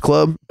Sam's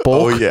Club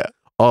bulk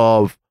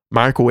of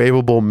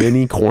microwavable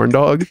mini corn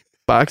dog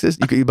boxes.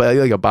 You could buy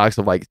like a box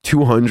of like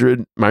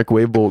 200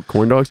 microwavable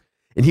corn dogs,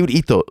 and he would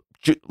eat the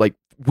like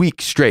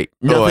week straight,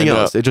 nothing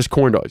else. It's just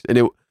corn dogs, and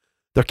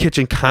their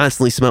kitchen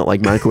constantly smelled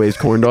like microwaved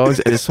corn dogs,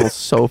 and it smelled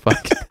so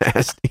fucking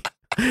nasty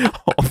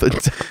all the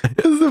time.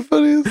 It's the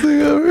funniest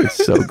thing ever.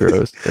 It's so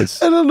gross.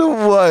 I don't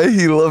know why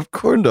he loved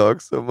corn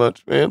dogs so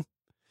much, man.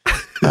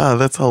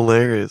 That's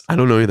hilarious. I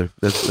don't know either.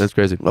 That's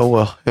crazy. Oh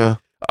well, yeah.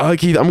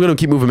 Keith, I'm gonna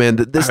keep moving, man.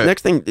 This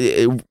next thing,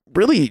 it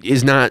really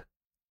is not.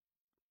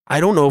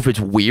 I don't know if it's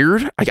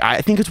weird.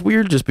 I think it's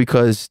weird just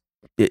because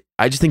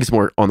I just think it's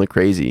more on the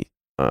crazy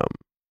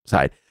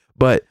side.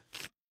 But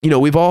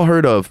we've all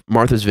heard of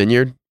Martha's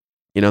Vineyard.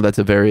 That's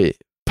a very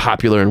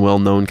popular and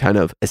well-known kind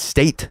of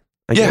estate,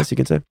 I guess you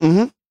can say.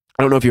 Mm-hmm.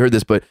 I don't know if you heard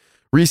this, but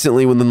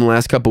recently, within the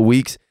last couple of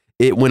weeks,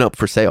 it went up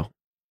for sale.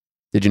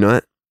 Did you know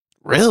that?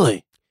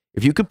 Really?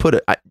 If you could put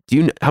it,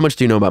 how much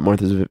do you know about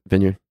Martha's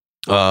Vineyard?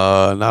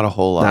 Not a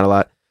whole lot. Not a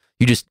lot.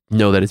 You just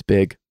know that it's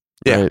big.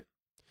 Yeah. Right?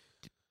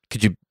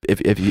 Could you,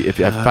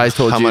 if I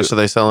told you how much are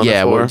they selling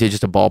it for? well,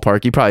 just a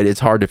ballpark. It's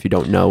hard if you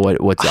don't know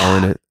what's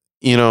on it.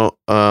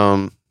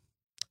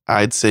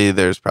 I'd say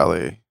there's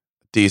probably a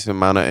decent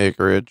amount of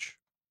acreage.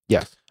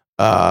 Yes.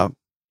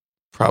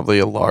 Probably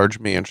a large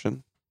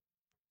mansion.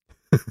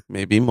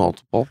 Maybe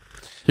multiple.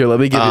 Here, let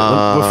me give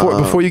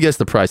you before you guess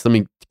the price. Let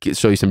me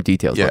show you some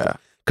details. Yeah.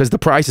 Because the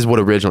price is what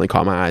originally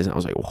caught my eyes, and I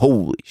was like,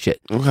 holy shit.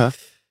 Okay.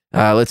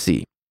 Let's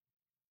see.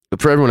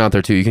 For everyone out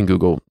there too, you can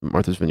Google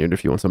Martha's Vineyard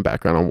if you want some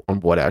background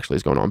on what actually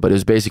is going on. But it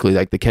was basically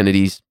like the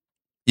Kennedys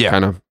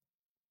kind of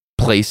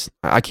place.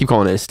 I keep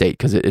calling it a estate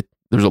because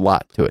there's a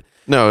lot to it.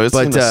 No, it's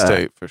an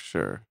estate for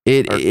sure.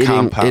 It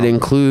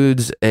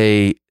includes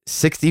a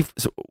 60.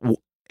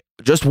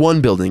 Just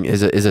one building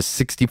is a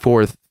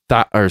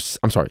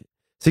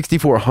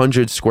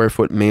 6,400 square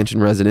foot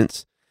mansion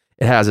residence.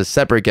 It has a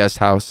separate guest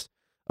house,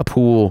 a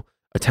pool,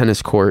 a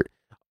tennis court,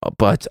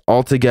 but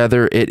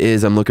altogether it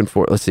is. I'm looking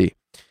for. Let's see.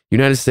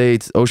 United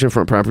States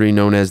oceanfront property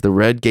known as the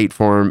Red Gate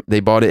Farm.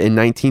 They bought it in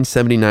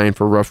 1979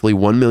 for roughly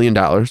 $1 million.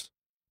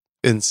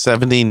 In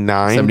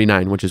 79?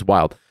 79, which is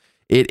wild.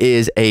 It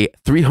is a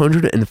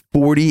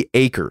 340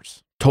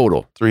 acres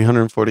total.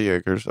 340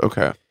 acres.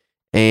 Okay.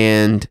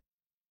 And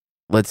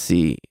let's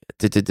see.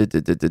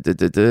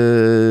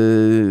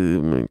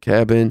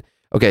 Cabin.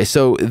 Okay,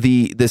 so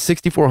the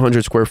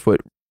 6,400 square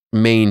foot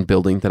main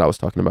building that I was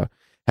talking about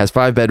has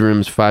 5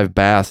 bedrooms, 5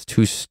 baths,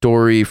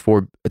 2-story,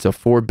 it's a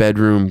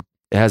 4-bedroom.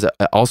 It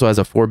also has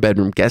a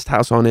 4-bedroom guest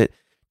house on it,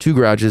 2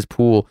 garages,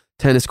 pool,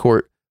 tennis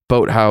court,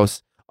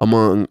 boathouse,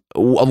 along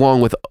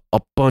with a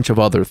bunch of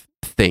other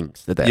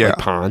things that like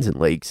ponds and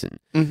lakes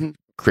and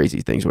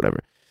crazy things,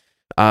 whatever.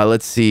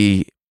 Let's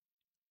see.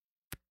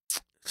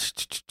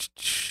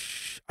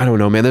 I don't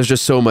know, man. There's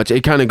just so much.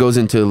 It kind of goes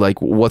into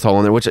like what's all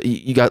on there, which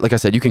you got. Like I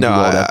said, you can No,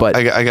 Google all that, but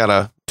I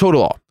gotta,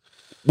 total all.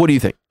 What do you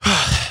think?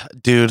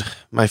 dude.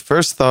 My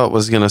first thought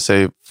was gonna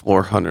say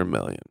 400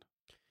 million,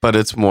 but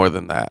it's more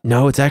than that.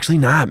 No, it's actually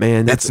not,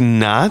 man. It's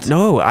not.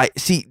 No, I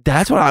see.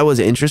 That's what I was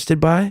interested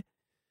by.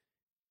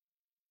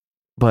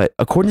 But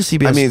according to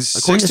CBS, I mean,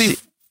 according to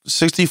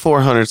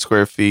 6,400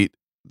 square feet.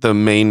 The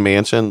main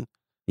mansion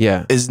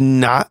yeah, is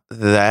not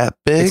that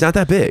big. it's not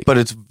that big, but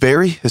it's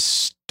very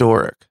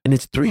historic. and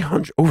it's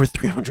over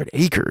 300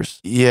 acres.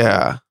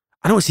 Yeah.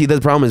 I don't see that. The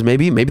problem is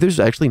maybe there's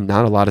actually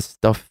not a lot of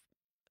stuff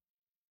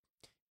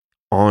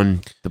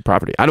on the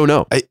property. I don't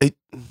know.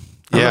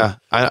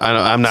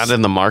 I'm not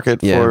in the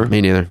market Yeah, for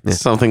me neither. Yeah.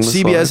 something. this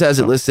CBS large, has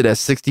it so listed as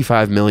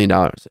 $65 million,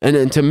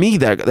 and to me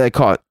that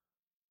caught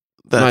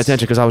my that's-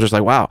 attention because I was just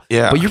like, wow.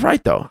 Yeah. But you're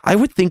right though. I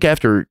would think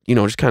after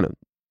just kind of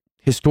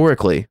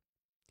historically,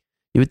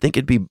 you would think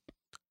it'd be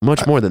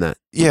much more than that.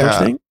 Don't you Yeah.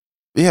 think?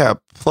 Yeah.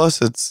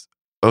 Plus, it's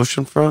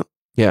oceanfront.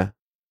 Yeah.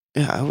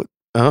 Yeah. I would.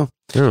 Oh,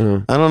 I don't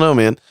know. I don't know,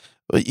 man.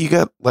 But you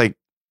got like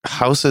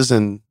houses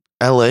in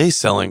LA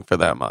selling for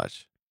that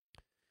much.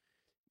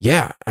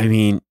 Yeah. I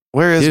mean,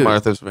 Where is Dude.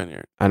 Martha's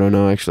Vineyard? I don't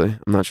know actually.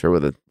 I'm not sure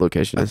where the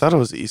location I is. thought it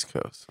was East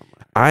Coast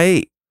somewhere.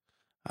 I'm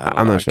don't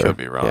know, not sure. I could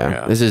be wrong.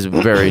 Yeah. This is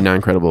very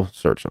non-credible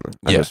search on it.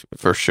 Yeah,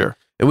 for sure.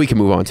 And we can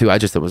move on too. I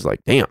just was like,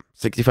 damn,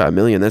 65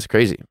 million. That's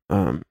crazy.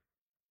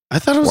 I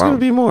thought it was Wow. going to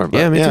be more. But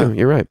Yeah, me too.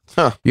 You're right.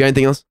 Huh. You got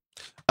anything else?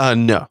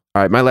 No. All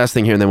right, my last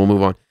thing here, and then we'll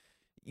move on.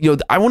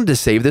 I wanted to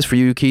save this for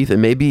you, Keith,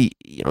 and maybe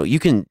you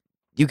can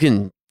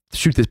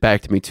shoot this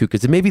back to me too,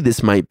 because maybe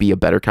this might be a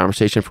better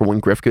conversation for when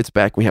Griff gets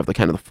back. We have the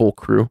kind of the full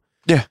crew.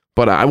 Yeah.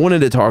 But I wanted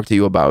to talk to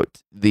you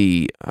about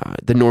the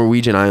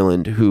Norwegian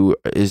island who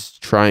is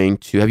trying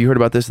to. Have you heard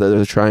about this? That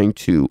they're trying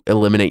to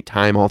eliminate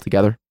time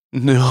altogether.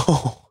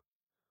 No.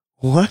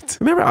 What?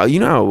 Remember,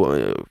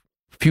 a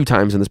few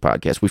times in this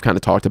podcast we've kind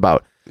of talked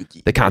about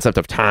the concept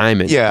of time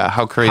and Yeah,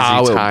 how crazy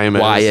how time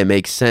why is. it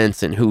makes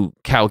sense and who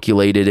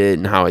calculated it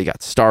and how it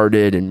got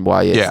started and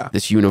why it's Yeah.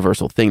 this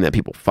universal thing that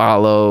people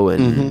follow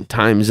and Mhm.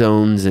 time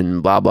zones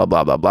and blah blah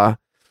blah blah blah.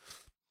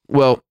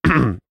 Well,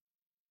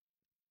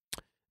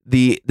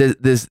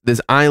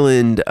 this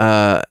island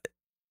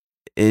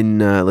in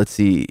let's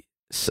see,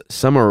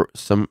 Samaroy.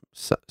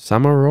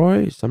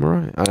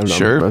 I don't know.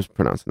 Sure. I was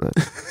pronouncing that.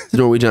 It's a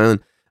Norwegian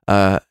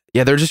island.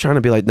 Yeah, they're just trying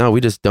to be like, no,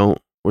 we just don't.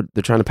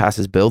 They're trying to pass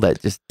this bill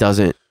that just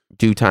doesn't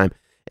do time,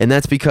 and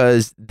that's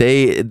because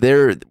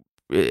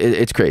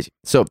it's crazy.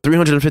 So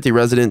 350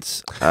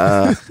 residents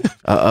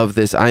of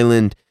this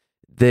island,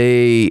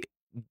 they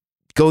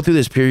go through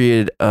this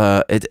period.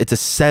 It's a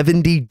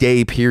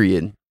 70-day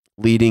period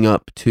leading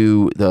up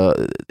to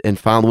and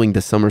following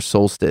the summer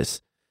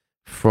solstice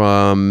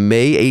from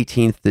May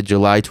 18th to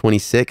July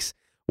 26th,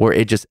 where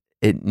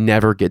it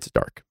never gets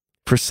dark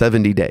for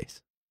 70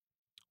 days.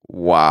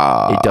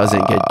 Wow. It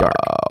doesn't get dark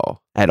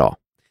at all.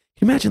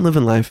 Can you imagine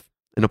living life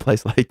in a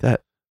place like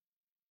that?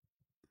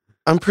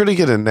 I'm pretty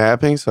good at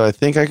napping, so I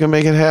think I can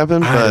make it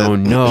happen. I But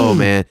don't know,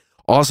 man.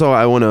 Also,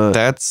 I want to.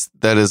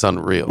 that is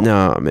unreal.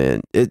 No,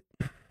 man.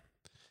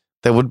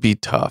 That would be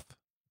tough.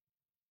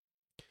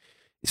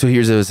 So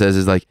here's what it says: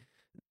 is like,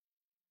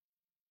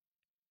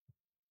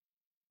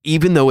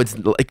 even though it's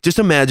like, just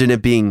imagine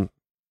it being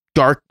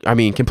dark. I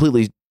mean,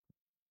 completely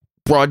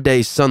broad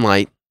day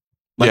sunlight,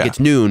 like Yeah. it's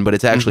noon, but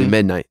it's actually Mhm.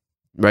 midnight,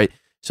 right?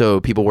 So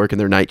people working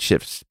their night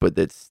shifts, but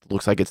it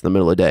looks like it's the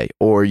middle of the day.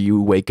 Or you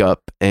wake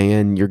up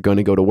and you're going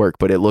to go to work,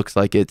 but it looks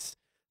like it's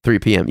 3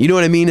 p.m. You know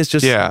what I mean? It's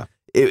just Yeah.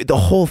 the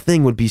whole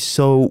thing would be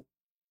so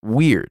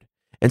weird.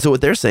 And so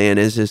what they're saying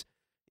is,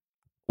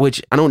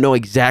 which I don't know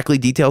exactly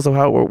details of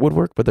how it would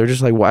work, but they're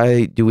just like,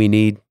 why do we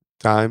need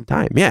Time.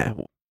 time? Yeah.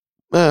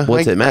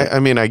 What's it matter? I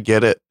mean, I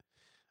get it.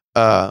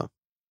 But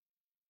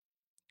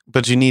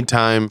you need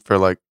time for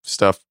like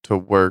stuff to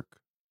work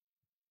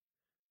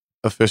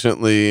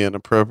efficiently and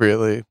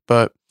appropriately.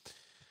 But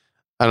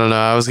I don't know.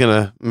 I was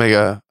gonna make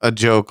a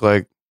joke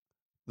like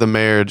the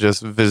mayor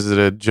just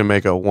visited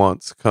Jamaica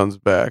once, comes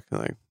back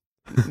like,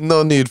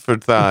 no need for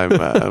time,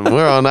 man.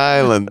 We're on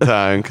island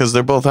time because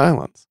they're both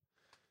islands.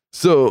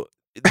 So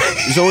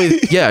there's only,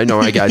 yeah, no,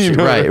 I got you. You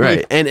know what I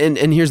Right. mean?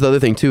 And here's the other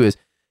thing too is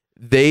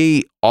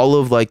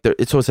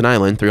so it's an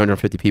island,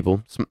 350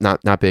 people,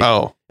 not big.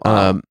 Oh,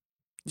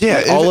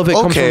 yeah. all of it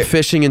comes okay. from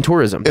fishing and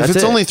tourism. If That's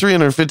it's it. only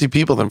 350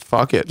 people, then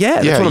fuck it.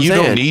 Yeah, that's what I'm you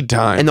saying. don't need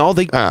time. And all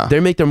they Ah.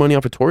 make their money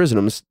off of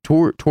tourism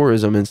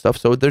and stuff.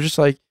 So they're just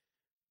like,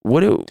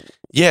 what do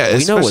Yeah,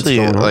 we know what's especially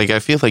going on. like I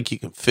feel like you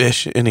can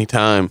fish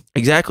anytime.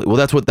 exactly? Well,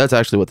 that's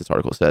actually what this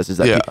article says is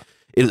that Yeah.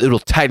 it'll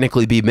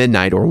technically be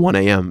midnight or 1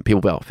 a.m. People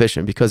be out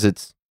fishing because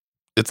it's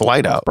It's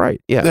light out.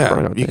 bright. Yeah, it's Yeah,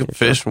 bright out you there. can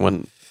fish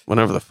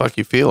whenever the fuck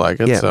you feel like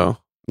it. Yeah. So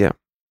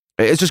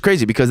It's just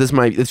crazy because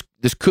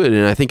this could,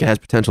 and I think it has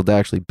potential to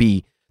actually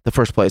be the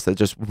first place that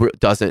just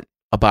doesn't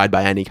abide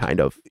by any kind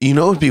of. you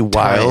know, it'd be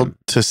wild Time.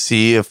 to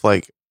see if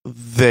like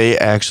they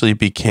actually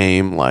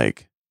became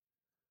like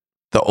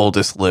the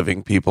oldest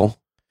living people.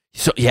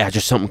 So yeah,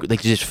 just something they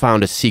just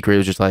found a secret. It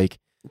was just like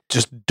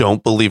just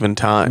don't believe in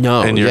time.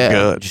 No, and you're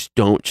good. Just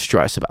don't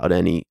stress about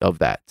any of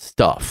that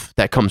stuff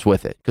that comes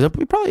with it. Because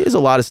there probably is a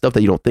lot of stuff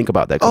that you don't think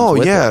about that comes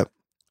with it.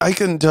 I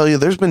can tell you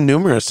there's been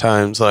numerous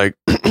times like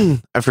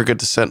I forget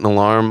to set an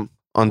alarm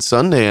on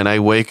Sunday and I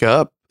wake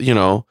up,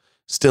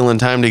 still in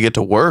time to get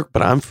to work,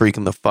 but I'm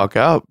freaking the fuck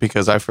out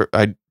because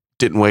I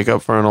didn't wake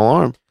up for an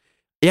alarm.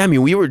 Yeah, I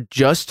mean, we were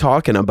just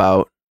talking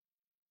about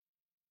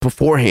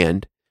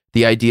beforehand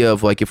the idea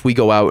of like if we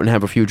go out and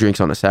have a few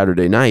drinks on a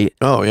Saturday night.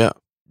 Oh, yeah.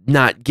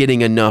 Not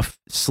getting enough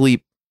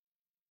sleep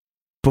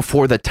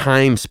before the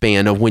time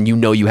span of when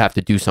you have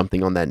to do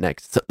something on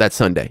that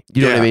Sunday.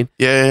 You know what I mean?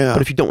 Yeah.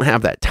 But if you don't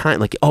have that time,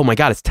 like, oh my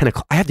God, it's 10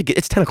 o'clock.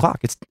 It's 10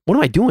 o'clock. What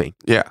am I doing?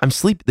 Yeah. I'm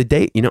sleep the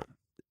day,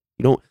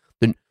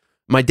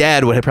 my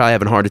dad would probably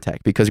have a heart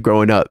attack because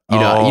growing up,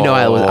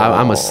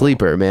 I'm a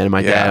sleeper, man. And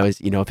my dad was,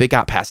 if it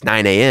got past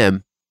 9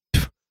 a.m.,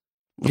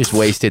 just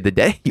wasted the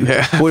day.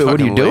 What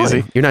are you doing?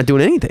 Lazy. You're not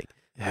doing anything.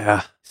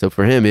 Yeah. So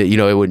for him,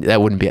 that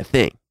wouldn't be a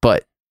thing.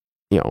 But,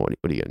 what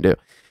are you going to do?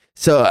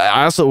 So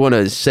I also want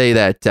to say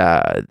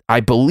that I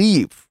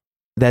believe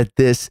that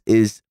this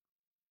is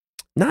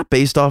not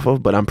based off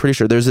of, but I'm pretty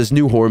sure there's this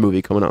new horror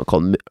movie coming out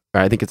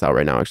I think it's out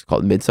right now, actually,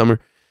 called Midsommar.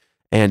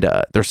 And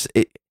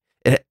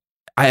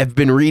I have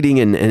been reading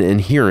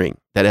and hearing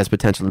that it has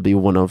potential to be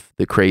one of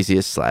the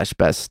craziest /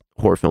 best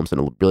horror films in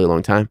a really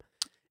long time.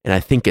 And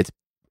I think it's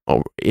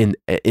in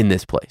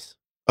this place.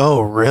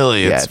 Oh,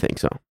 really? Yeah, I think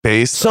so.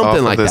 Based something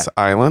off like of this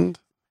island?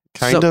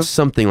 Kind of?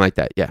 Something like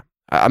that, yeah.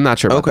 I'm not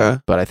sure about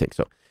that, but I think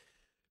so.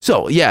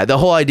 So, yeah, the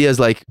whole idea is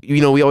like,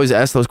 we always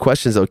ask those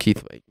questions though,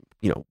 Keith, like,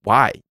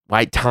 why?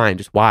 Why time?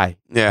 Just why?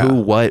 Yeah.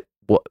 Who, what,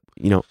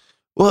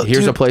 well,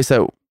 here's a place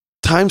that...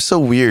 Time's so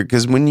weird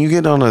because when you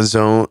get in a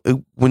zone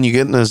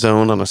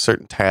on a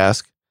certain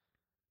task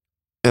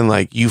and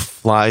like you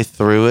fly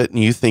through it and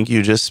you think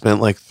you just spent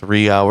like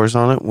 3 hours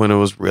on it when it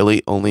was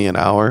really only an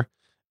hour,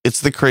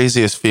 it's the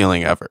craziest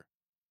feeling ever.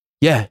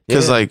 Yeah.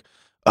 Because like,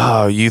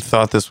 oh, you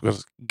thought this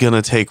was going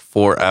to take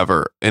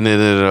forever and it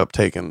ended up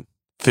taking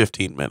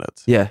 15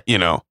 minutes. Yeah.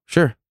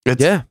 Sure.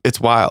 It's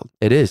wild.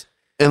 It is.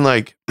 And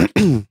like,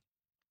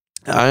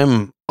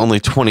 I'm only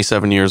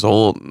 27 years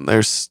old and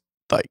there's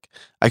like,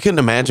 I couldn't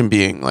imagine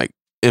being like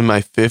in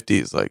my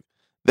 50s, like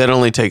that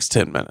only takes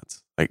 10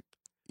 minutes. Like,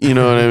 you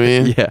know what I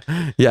mean?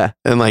 Yeah.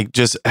 And like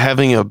just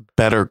having a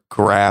better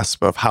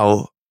grasp of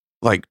how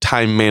like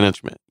time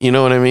management, you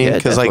know what I mean?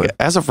 Because like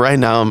as of right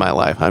now in my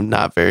life, I'm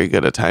not very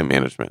good at time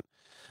management.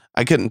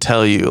 I couldn't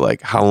tell you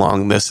like how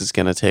long this is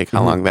going to take,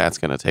 how long that's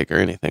going to take or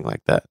anything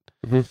like that.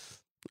 Mm-hmm.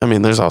 I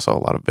mean, there's also a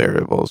lot of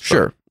variables.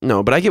 Sure.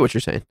 No, but I get what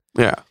you're saying.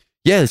 Yeah.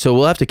 Yeah. So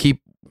we'll have to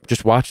keep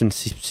just watch and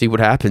see what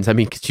happens. I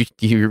mean,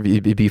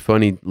 it'd be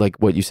funny, like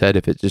what you said,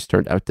 if it just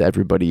turned out to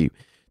everybody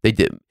they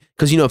did.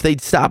 Because if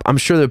they'd stop, I'm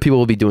sure that people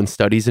will be doing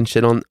studies and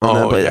shit on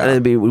that. But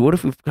it'd be, what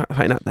if we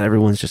find out that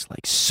everyone's just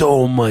like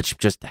so much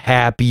just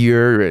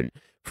happier and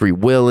free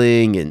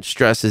willing and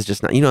stress is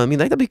just not,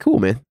 that'd be cool,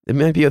 man. It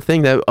might be a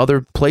thing that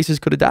other places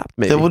could adopt.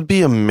 Maybe that would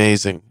be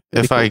amazing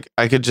if cool.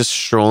 I could just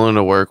stroll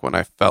into work when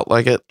I felt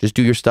like it. Just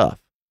do your stuff.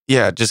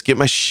 Yeah, just get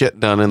my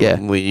shit done and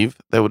then leave.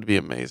 That would be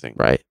amazing.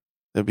 Right.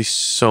 That'd be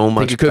so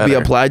much. I think it could be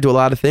applied to a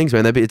lot of things,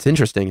 man. It's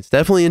interesting. It's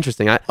definitely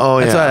interesting. That's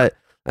why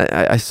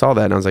I saw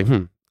that and I was like,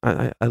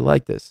 I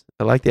like this.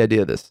 I like the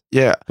idea of this.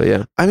 Yeah. But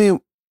yeah. I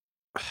mean,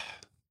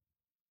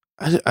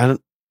 I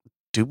don't.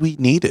 Do we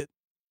need it?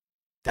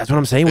 That's what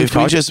I'm saying. We've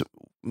talked about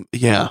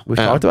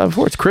it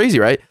before. It's crazy,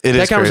 right?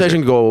 That conversation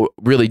can go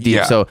really deep.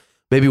 Yeah. So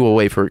maybe we'll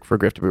wait for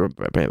Griff to bring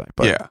it back.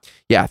 But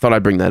yeah, I thought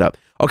I'd bring that up.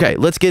 Okay,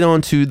 let's get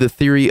on to the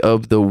theory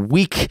of the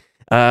week.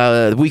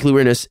 Weekly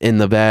weirdness in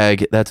the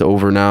bag. That's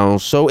over now.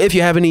 So if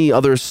you have any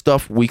other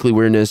stuff, weekly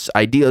weirdness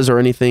ideas or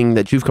anything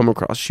that you've come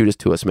across, shoot us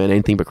to us, man.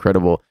 Anything but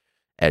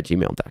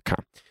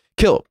credible@gmail.com.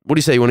 Kill. What do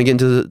you say? You want to get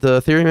into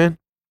the theory, man?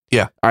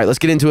 Yeah. All right, let's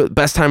get into it.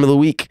 Best time of the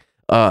week.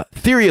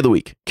 Theory of the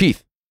week.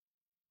 Keith,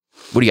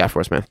 what do you got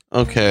for us, man?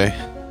 Okay.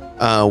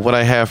 What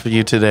I have for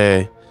you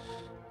today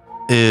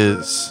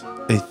is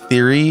a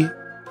theory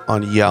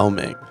on Yao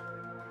Ming.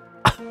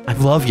 I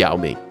love Yao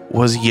Ming.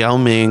 Was Yao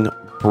Ming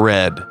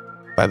bred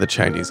by the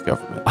Chinese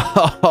government?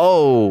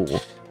 Oh.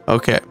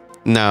 Okay.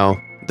 Now,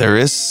 there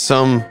is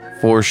some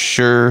for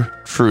sure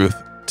truth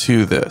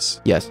to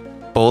this. Yes.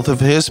 Both of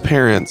his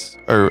parents,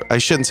 or I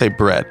shouldn't say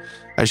bred,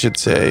 I should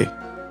say,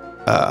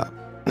 I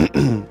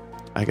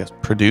guess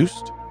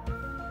produced.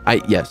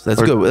 Yes,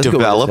 that's good. That's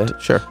developed.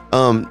 Good. Sure.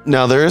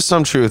 Now there is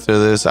some truth to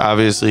this.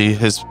 Obviously,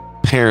 his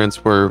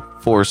parents were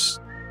forced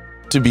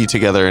to be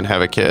together and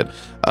have a kid.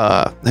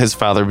 His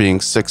father being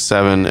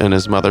 6'7" and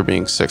his mother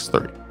being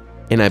 6'3".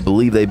 And I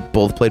believe they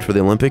both played for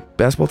the Olympic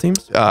basketball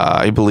teams.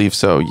 I believe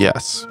so.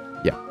 Yes.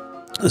 Yeah.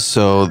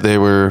 So they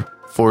were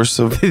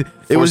forcibly married.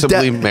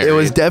 It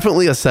was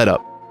definitely a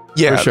setup.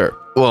 Yeah, for sure.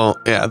 Well,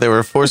 yeah, they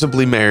were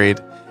forcibly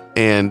married,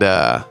 and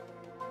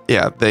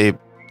they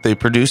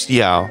produced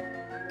Yao,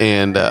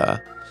 and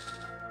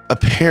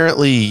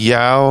apparently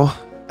Yao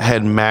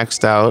had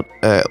maxed out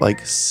at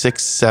like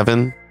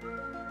 6'7"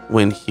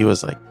 when he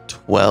was like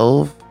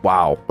 12.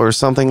 Wow, or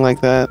something like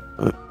that.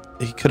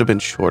 He could have been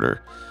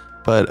shorter.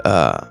 but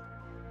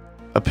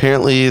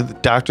apparently the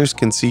doctors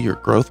can see your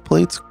growth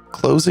plates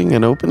closing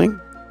and opening.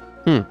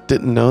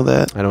 Didn't know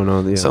that. I don't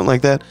know. Yeah. Something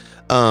like that.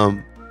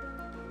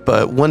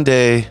 But one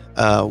day,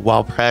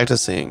 while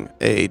practicing,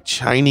 a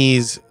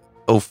Chinese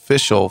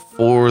official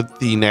for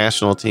the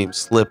national team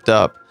slipped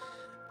up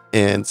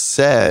and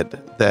said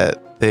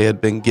that they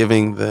had been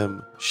giving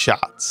them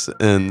shots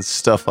and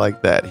stuff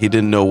like that. He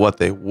didn't know what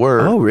they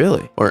were. Oh,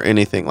 really? Or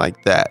anything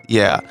like that.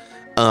 Yeah.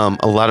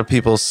 A lot of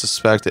people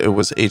suspect it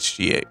was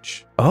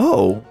HGH.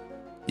 Oh.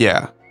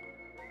 Yeah.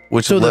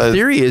 Which so the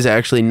theory is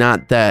actually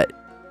not that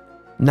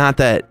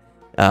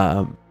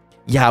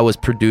Yao was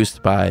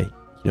produced by,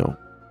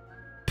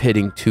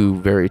 pitting two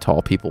very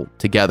tall people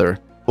together.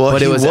 Well,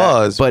 but it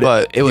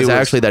was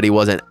actually that he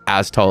wasn't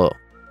as tall.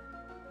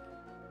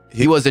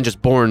 He wasn't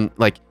just born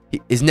like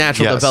his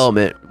natural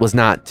development was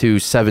not to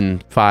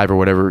 7'5" or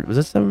whatever. Was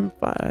it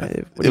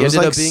 7'5"? It was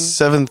like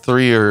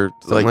 7'3" or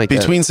like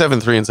between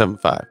 7'3" and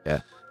 7'5".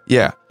 Yeah.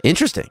 Yeah.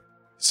 Interesting.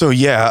 So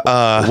yeah,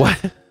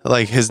 what?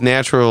 Like his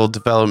natural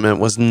development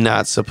was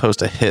not supposed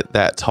to hit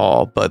that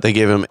tall, but they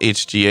gave him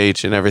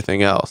HGH and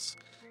everything else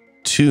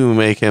to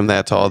make him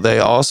that tall. They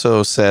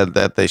also said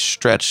that they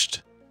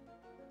stretched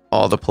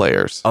all the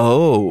players.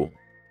 Oh.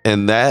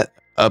 And that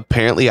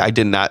apparently I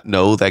did not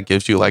know that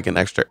gives you like an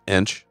extra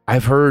inch.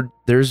 I've heard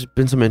there's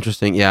been some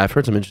interesting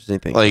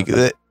things. Like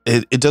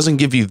it doesn't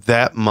give you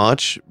that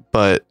much,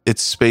 but it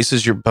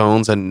spaces your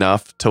bones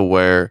enough to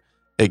where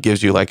it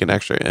gives you like an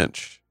extra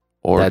inch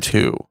or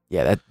two.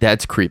 Yeah,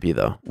 that's creepy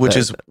though. Which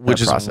is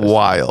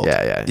wild.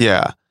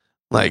 Yeah.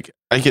 Like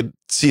I could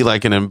see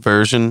like an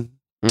inversion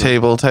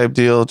table type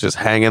deal just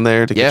hanging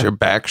there to get your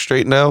back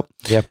straightened out.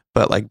 Yep.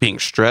 But like being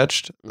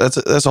stretched, that's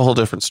a whole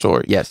different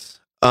story. Yes.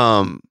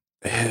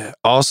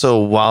 Also,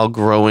 while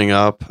growing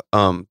up,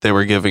 they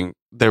were given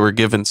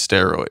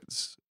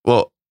steroids.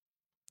 Well,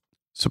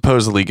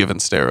 supposedly given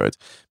steroids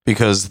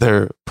because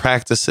their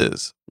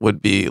practices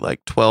would be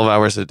like 12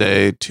 hours a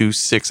day, 2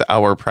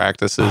 6-hour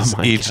practices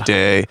each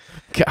day.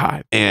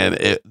 God.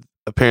 And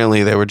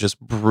apparently they were just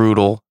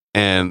brutal.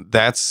 And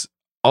that's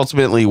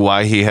ultimately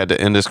why he had to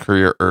end his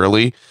career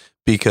early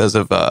because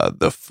of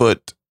the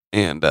foot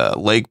and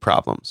leg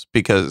problems,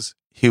 because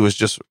he was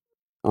just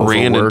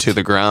ran into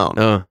the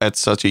ground at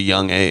such a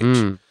young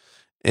age.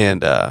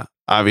 And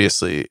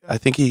obviously, I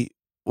think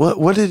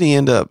what did he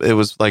end up? It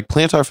was like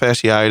plantar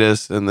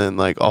fasciitis and then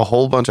like a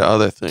whole bunch of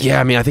other things. Yeah,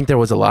 I mean, I think there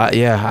was a lot.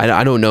 Yeah,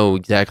 I don't know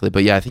exactly,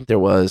 but yeah, I think there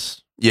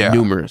was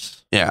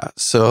numerous. Yeah,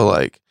 so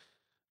like,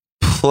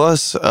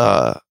 plus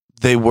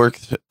they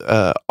worked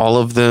all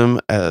of them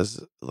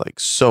as like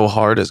so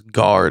hard as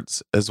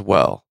guards as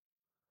well.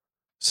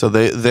 So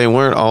they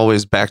weren't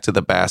always back to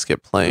the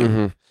basket playing.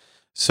 Mm-hmm.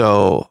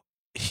 So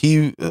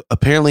he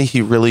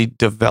really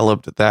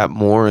developed that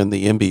more in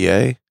the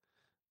NBA.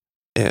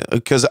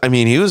 Because I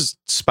mean, he was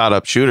spot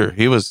up shooter.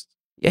 He was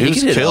he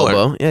could hit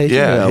elbow.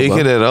 He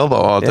could hit elbow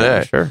all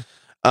day. Sure.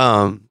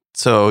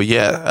 So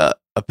yeah,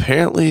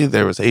 apparently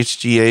there was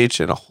HGH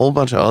and a whole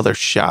bunch of other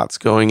shots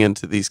going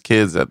into these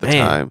kids at the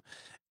time,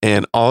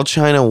 and all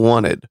China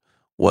wanted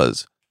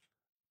was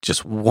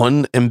just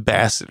one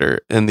ambassador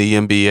in the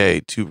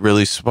NBA to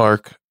really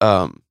spark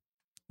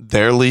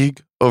their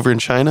league over in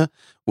China,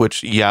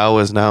 which Yao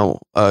is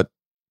now a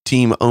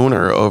team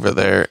owner over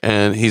there,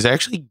 and he's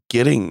actually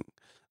getting.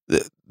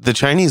 The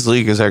Chinese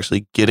league is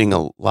actually getting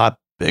a lot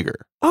bigger.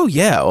 Oh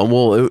yeah,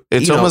 well,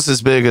 it's almost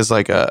as big as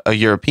like a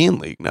European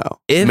league now.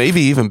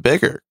 Maybe even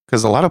bigger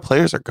because a lot of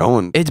players are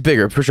going. It's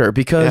bigger for sure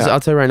because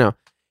I'll tell you right now.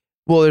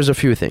 Well, there's a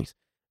few things.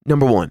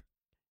 Number one,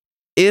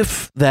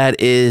 if that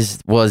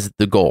was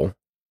the goal,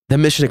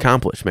 then mission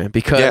accomplished, man.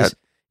 Because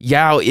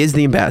Yao is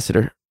the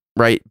ambassador,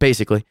 right?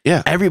 Basically,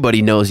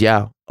 everybody knows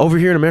Yao over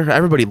here in America.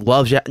 Everybody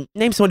loves Yao.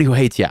 Name somebody who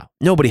hates Yao.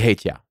 Nobody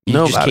hates Yao.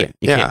 Nobody. Just can't.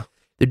 You can't.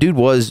 The dude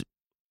was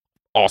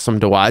awesome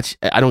to watch.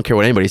 I don't care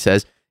what anybody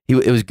says.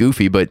 It was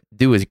goofy, but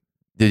the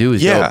dude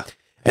was dope.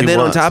 And then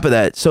on top of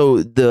that,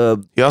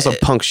 he also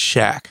punked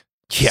Shaq.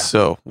 Yeah.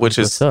 So which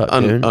is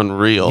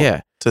unreal. Yeah.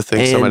 To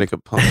think somebody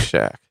could punk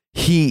Shaq.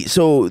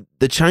 So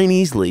the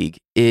Chinese league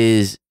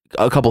is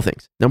a couple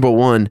things. Number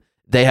one,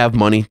 they have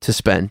money to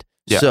spend.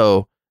 Yeah.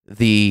 So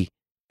the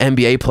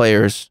NBA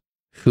players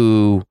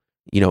who,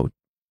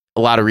 a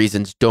lot of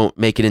reasons don't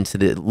make it into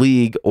the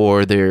league,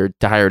 or they're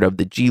tired of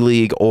the G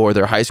League, or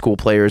they're high school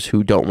players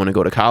who don't want to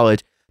go to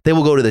college, they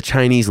will go to the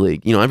Chinese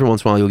league. Every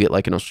once in a while you'll get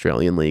like an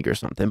Australian league or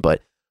something,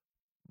 but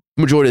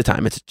majority of the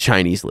time it's a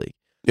Chinese league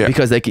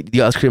because the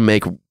guys can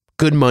make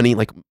good money,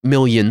 like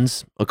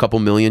millions, a couple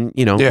million,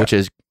 which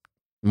is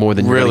more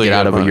than you're going to get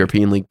out of a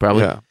European league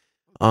probably. Yeah.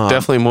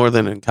 Definitely more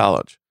than in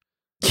college.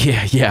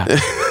 Yeah.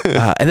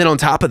 And then on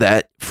top of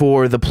that,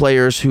 for the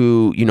players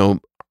who,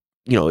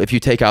 if you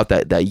take out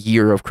that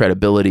year of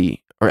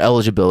credibility or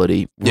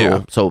eligibility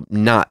rule, so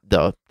not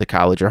the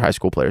college or high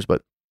school players,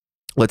 but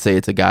let's say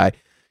it's a guy,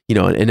 an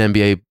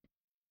NBA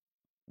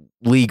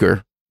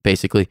leaguer,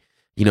 basically,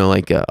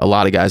 like a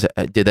lot of guys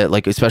did that,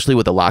 like especially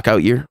with the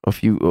lockout year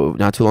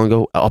not too long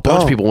ago, a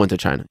bunch of people went to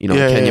China,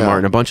 Kenya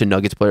Martin, a bunch of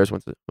Nuggets players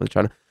went to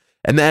China.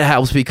 And that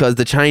helps because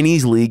the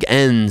Chinese league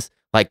ends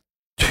like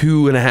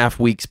 2.5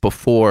 weeks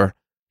before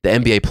the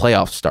NBA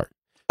playoffs start.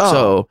 Oh,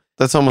 So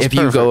that's almost if you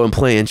perfect. go and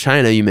play in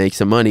China, you make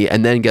some money.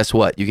 And then guess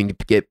what? You can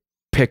get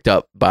picked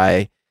up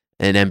by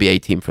an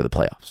NBA team for the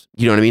playoffs.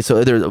 You know what I mean?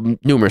 So there's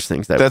numerous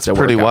things That's that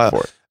pretty work out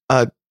wild.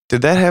 for it.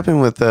 Did that happen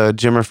with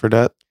Jimmer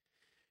Fredette?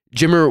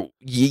 Jimmer,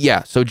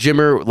 yeah. So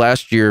Jimmer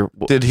last year.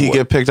 Did he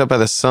get picked up by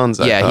the Suns?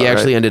 I Yeah, thought, he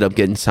actually right? ended up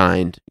getting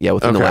signed. Yeah,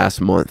 within the Okay. last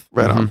month.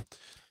 Right on. Mhm.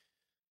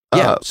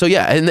 Yeah. So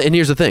yeah, and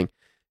here's the thing,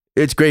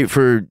 it's great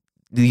for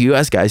the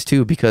U.S. guys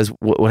too because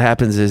what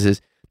happens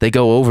is they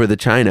go over to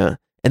China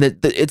and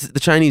it's the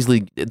Chinese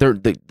league.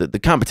 The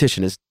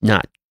competition is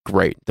not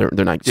great. They're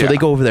not. So Yeah. they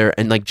go over there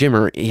and like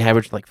Jimmer, he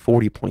averaged like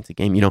 40 points a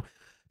game. You know,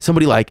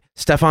 somebody like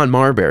Stephon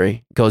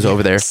Marbury goes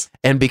over there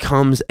and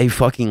becomes a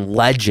fucking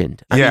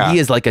legend. I Yeah. mean, he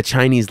is like a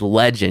Chinese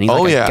legend. He's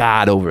Oh, like yeah. a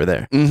god over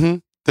there. Mm-hmm.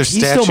 There's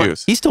He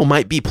statues. still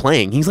might be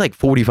playing. He's like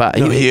 45.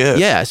 No, he is.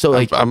 Yeah. So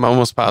like I'm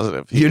almost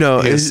positive. you know,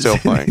 he is still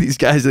playing. these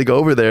guys that go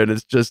over there and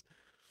it's just,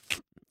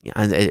 yeah,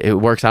 it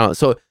works out.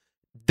 So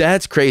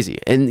that's crazy.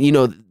 And you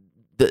know,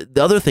 the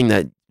other thing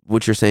that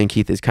what you're saying,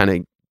 Keith, is kind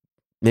of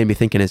made me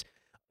thinking is,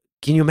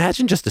 can you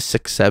imagine just a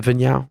 6'7"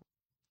 Yao?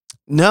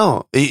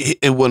 No,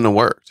 it wouldn't have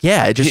worked.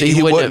 Yeah, it just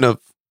he wouldn't have.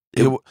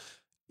 it-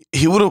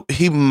 He would have.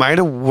 He might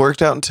have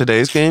worked out in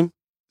today's game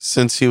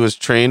since he was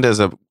trained as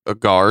a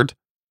guard.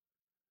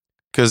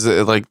 Because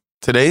like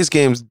today's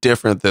game's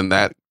different than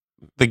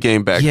the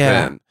game back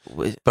then,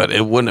 but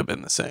it wouldn't have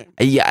been the same.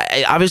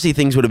 Yeah, obviously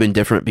things would have been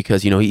different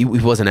because you know he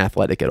wasn't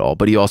athletic at all,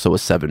 but he also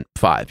was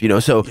 7'5". You know,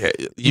 so Yeah,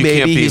 you maybe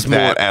can't be he's that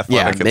more athletic.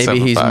 Yeah, at maybe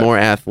he's 7'5". more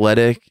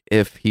athletic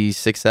if he's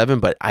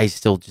 6'7", but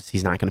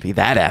he's not going to be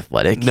that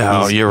athletic. No,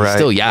 He's- you're he's right.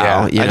 Still Yao.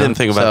 Yeah, you I know? didn't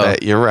think about So,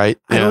 that. You're right.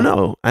 I don't Yeah.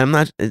 know. I'm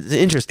not. It's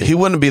interesting. He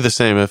wouldn't be the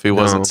same if he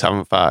wasn't No.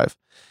 7'5".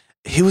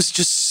 He was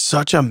just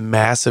such a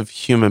massive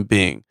human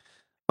being.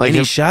 Like and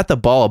he if- shot the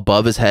ball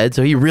above his head,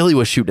 so he really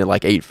was shooting it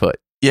like 8 foot.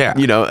 yeah,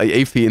 You know,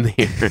 8 feet in the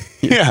air.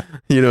 yeah.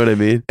 You know what I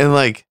mean? And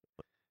like,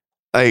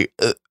 I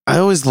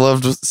always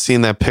loved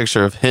seeing that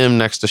picture of him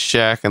next to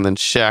Shaq, and then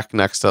Shaq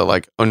next to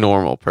like a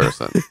normal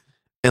person,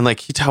 and like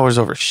he towers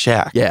over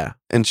Shaq. Yeah,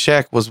 And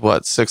Shaq was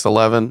what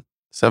 6'11",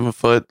 7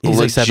 foot. he's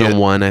like legit-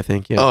 7'1", I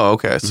think. Yeah, Oh,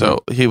 okay. So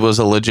he was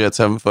a legit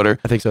 7-footer.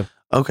 I think so.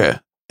 Okay,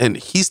 and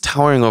he's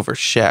towering over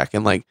Shaq,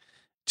 and like,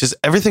 just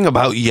everything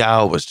about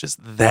Yao was just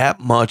that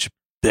much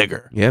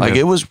bigger. Yeah, like man.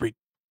 it was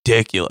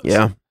ridiculous.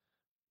 Yeah,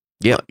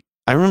 yeah.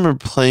 I remember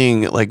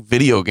playing like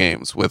video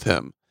games with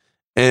him,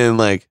 and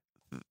like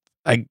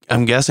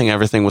I'm guessing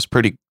everything was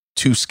pretty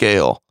to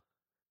scale.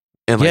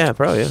 And like, Yeah,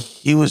 probably, yeah.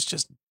 he was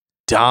just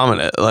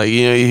dominant. Like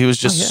he was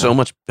just yeah. so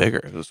much bigger.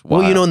 It was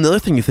wild. Well, you know, another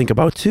thing you think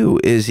about too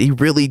is he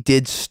really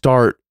did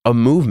start a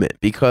movement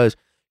because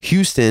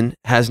Houston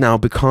has now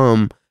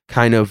become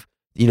kind of,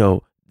 you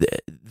know,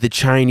 the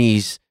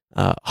Chinese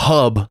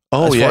hub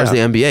Oh, as far as the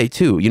yeah. NBA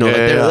too. You know, Yeah,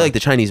 like they're yeah. like the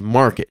Chinese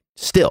market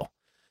still.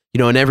 You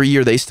know, and every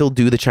year they still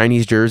do the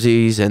Chinese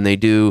jerseys and they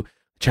do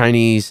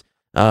Chinese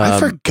I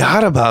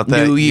forgot about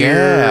that. New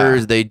Yeah.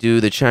 Year's. They do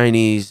the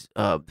Chinese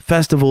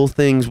festival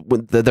things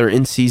that are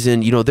in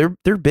season. You know,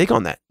 they're big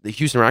on that. The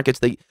Houston Rockets.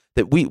 We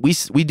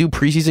do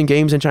preseason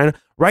games in China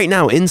right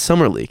now in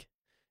summer league.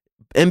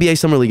 NBA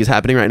summer league is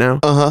happening right now.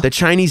 Uh huh. The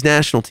Chinese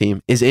national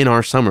team is in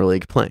our summer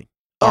league playing.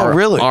 Oh,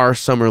 really? Our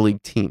summer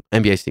league team,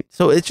 NBA team.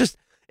 So it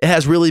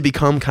has really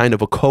become kind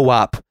of a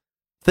co-op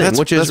thing, That's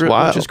which is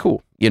wild.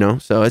 cool. You know,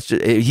 so it's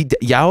just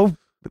Yao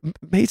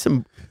made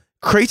some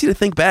crazy to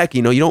think back.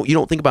 You know, you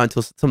don't think about it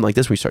until something like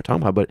this when we start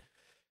talking about. But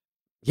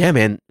yeah,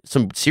 man,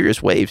 some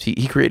serious waves.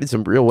 He created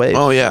some real waves.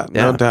 Oh yeah,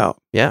 no Yeah.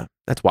 doubt. Yeah,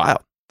 that's wild.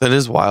 That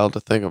is wild to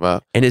think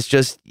about. And it's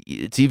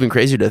even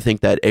crazier to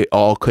think that it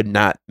all could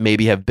not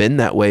maybe have been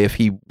that way if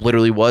he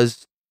literally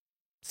was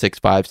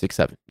 6'5",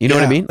 6'7". You know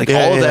what I Yeah. mean? Like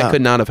Yeah, all of yeah. that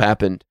could not have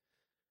happened.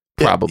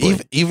 Probably. Yeah,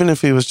 even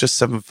if he was just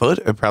 7 foot,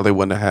 it probably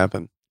wouldn't have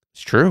happened.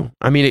 It's true.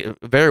 I mean, it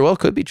very well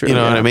could be true. You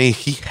know yeah. what I mean?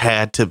 He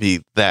had to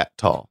be that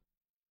tall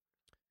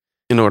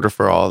in order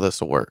for all this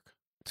to work.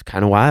 It's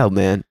kind of wild,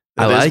 man.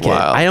 I That is like it.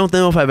 wild. I don't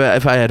know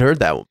if I had heard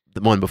that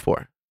one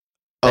before.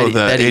 Oh, That- the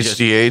that he just-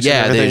 HGH.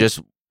 Yeah, and they everything?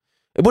 just.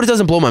 But it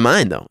doesn't blow my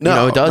mind though. no, You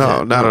know, it doesn't.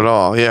 No, not at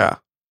all. Yeah,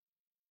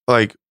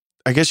 like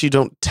I guess you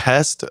don't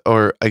test,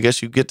 or I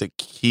guess you get to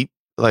keep.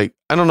 Like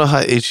I don't know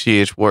how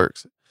HGH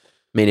works.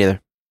 Me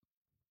neither.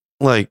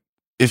 Like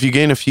if you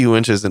gain a few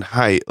inches in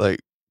height,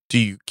 like do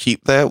you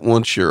keep that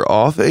once you're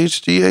off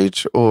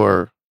HGH,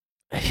 or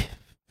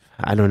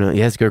I don't know.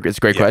 Yeah, it's a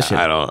great question.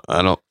 I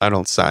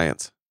don't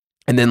science.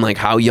 And then like,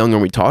 how young are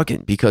we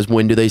talking? Because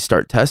when do they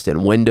start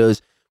testing? When do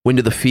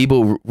the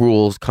FIBA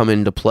rules come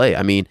into play?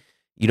 I mean,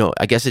 you know,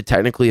 I guess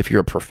technically, if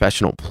you're a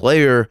professional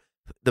player,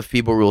 the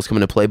FIBA rules come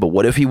into play. But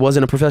what if he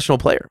wasn't a professional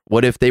player?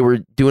 What if they were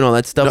doing all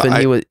that stuff No, and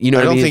he was? You know,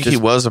 I what don't I mean? think It's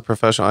he was a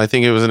professional. I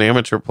think he was an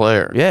amateur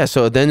player. Yeah.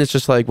 So then it's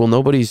just like, well,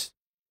 nobody's.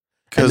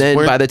 'Cause And then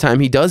we're- by the time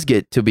he does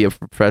get to be a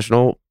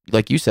professional,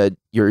 like you said,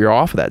 you're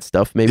off of that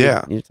stuff. Maybe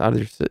Yeah. it's out of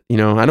your, you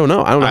know, I don't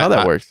know. I don't know how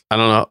that works. I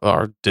don't know.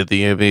 Or did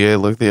the NBA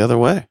look the other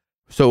way?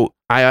 So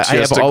I Just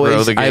have to grow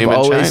always the game I've in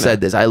always China.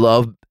 said this. I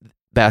love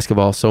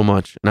basketball so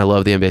much and I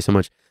love the NBA so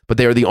much, but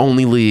they are the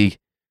only league,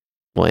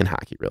 well, in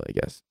hockey, really, I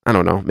guess. I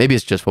don't know. Maybe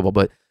it's just football,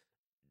 but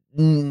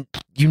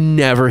you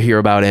never hear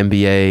about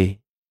NBA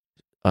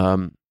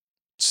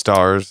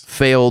Stars.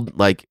 failed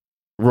like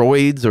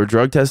roids or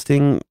drug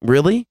testing,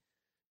 really.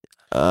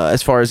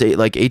 As far as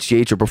like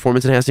HGH or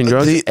performance enhancing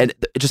drugs, and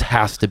it just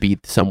has to be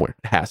somewhere.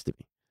 It has to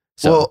be.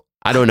 So Well,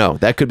 I don't know.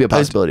 That could be a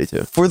possibility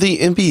too. For the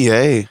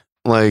NBA,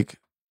 like,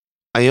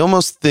 I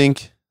almost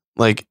think,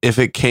 like, if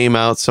it came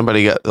out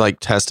somebody got like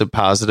tested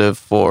positive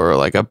for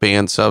like a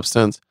banned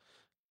substance,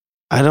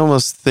 I'd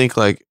almost think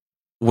like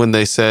when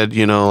they said,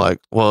 you know, like,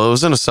 well, it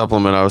was in a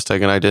supplement I was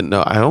taking, I didn't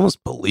know. I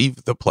almost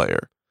believe the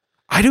player.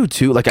 I do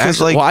too. Like, 'Cause,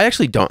 like, I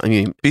actually don't. I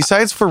mean,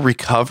 Besides for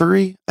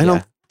recovery, I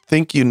don't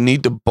think you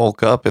need to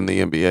bulk up in the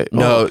NBA.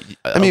 no.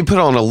 I mean, put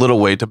on a little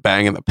weight to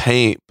bang in the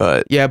paint,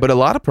 but yeah, but a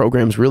lot of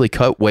programs really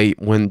cut weight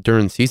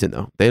during the season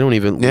though. They don't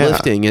even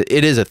lifting. It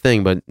is a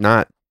thing, but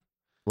not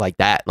like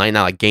that. Like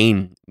not like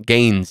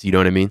gains. You know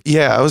what I mean?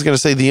 yeah, I was gonna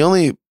say the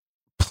only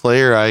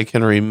player I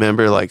can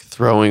remember like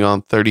throwing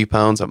on 30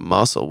 pounds of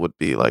muscle would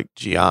be like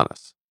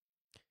Giannis.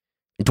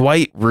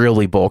 Dwight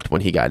really bulked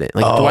when he got in.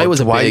 Like Oh, Dwight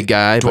was a Dwight- big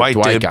guy, but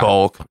Dwight did got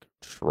bulk.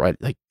 Right,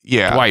 like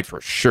Yeah, Dwight for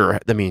sure.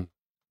 I mean,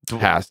 there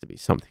has to be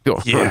something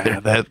going on yeah,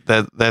 there.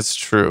 that's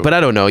true. But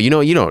I don't know. You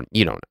don't.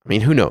 I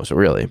mean, who knows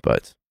really?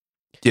 But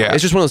yeah,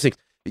 it's just one of those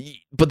things.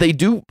 But they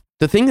do.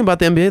 The thing about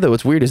the NBA though,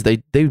 what's weird is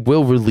they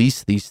will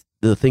release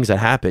the things that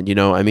happened. You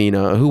know, I mean,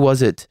 who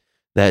was it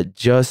that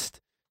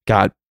just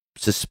got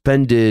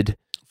suspended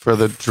for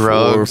the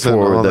drugs and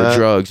for all the that.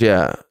 drugs?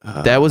 Yeah,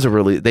 that was a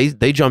really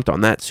they jumped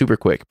on that super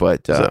quick.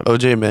 But Was it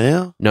OJ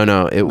Mayo? no,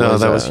 it No,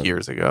 was that was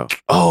years ago.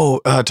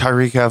 Oh,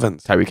 Tyreek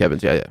Evans. Tyreek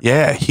Evans. Yeah.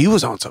 Yeah, he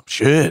was on some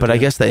shit. But I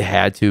guess they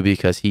had to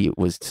because he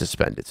was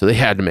suspended. So they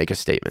had to make a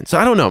statement. So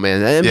I don't know, man.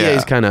 The NBA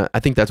is kind of, I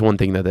think that's one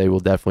thing that they will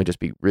definitely just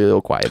be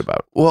real quiet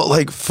about. Well,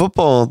 like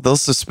football, they'll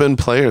suspend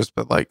players,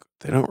 but like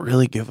they don't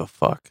really give a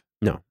fuck.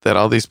 No. That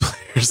all these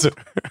players are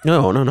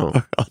No. on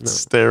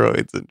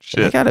steroids and I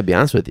shit. got to be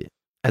honest with you.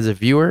 As a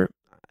viewer,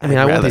 I mean,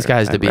 I'd I want rather- these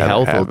guys to I'd be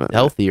rather have it.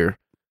 healthier,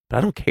 but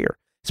I don't care.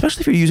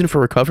 Especially if you're using it for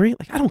recovery.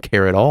 Like, I don't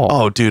care at all.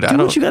 Oh, dude, I do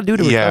don't. what you got to do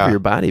to yeah. recover your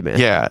body, man.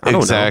 Yeah, I don't know.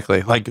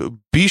 exactly. Like,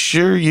 be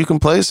sure you can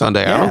play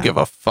Sunday. I Yeah. don't give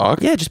a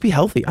fuck. Yeah, just be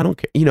healthy. I don't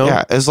care. You know?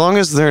 Yeah, as long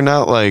as they're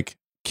not like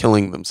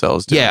killing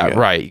themselves. doing Yeah, it.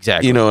 right.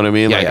 Exactly. You know what I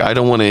mean? Yeah, Like, yeah. I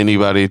don't want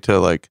anybody to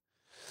like.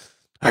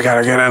 I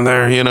gotta get in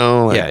there. You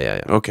know? Like,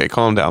 yeah. Okay,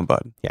 calm down,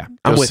 bud. Yeah. Go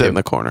I'm with sit you. in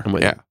the corner. I'm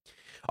with yeah. you.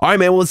 All right,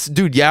 man. Well,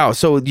 dude, yeah.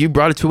 So you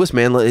brought it to us,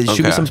 man. Shoot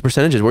Okay. me some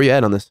percentages. Where you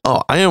at on this?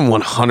 Oh, I am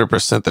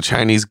 100% the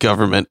Chinese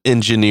government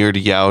engineered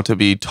Yao to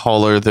be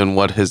taller than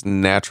what his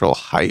natural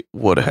height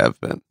would have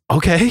been.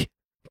 Okay.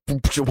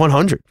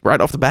 100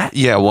 right off the bat.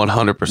 Yeah,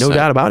 100%. No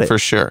doubt about it. For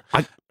sure.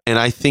 And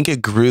I think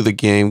it grew the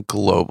game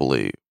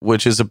globally,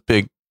 which is a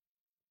big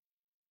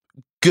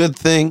good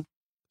thing.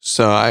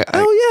 So I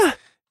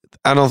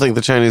don't think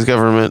the Chinese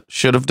government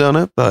should have done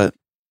it, but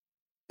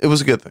it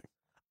was a good thing.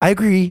 I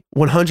agree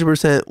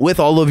 100% with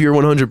all of your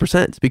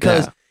 100%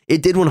 because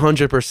it did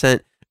 100%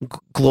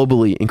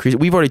 globally increase.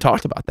 We've already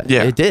talked about that.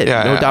 Yeah. It did.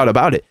 Yeah, no yeah. doubt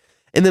about it.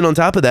 And then on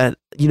top of that,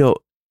 you know,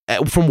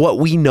 from what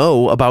we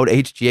know about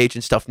HGH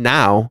and stuff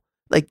now,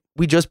 like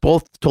we just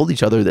both told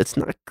each other that's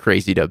not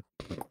crazy to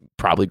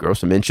probably grow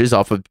some inches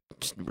off of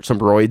some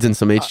roids and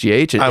some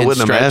HGH and, I and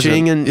wouldn't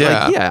stretching. imagine. And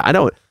Yeah. like, yeah, I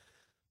don't.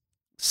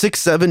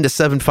 6'7" to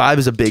 7'5"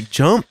 is a big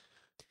jump.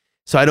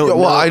 So I don't Well,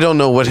 know. I don't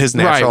know what his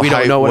natural Right, we height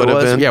don't know what would it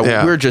have was. been.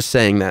 Yeah, we're just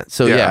saying that.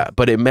 So Yeah. yeah,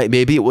 but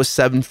maybe it was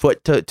 7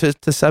 foot to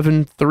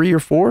 7'3" or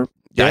 4.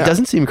 Yeah. That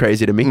doesn't seem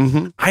crazy to me.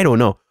 Mm-hmm. I don't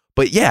know,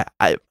 but yeah,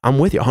 I'm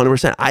with you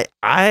 100%.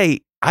 I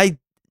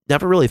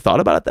never really thought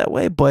about it that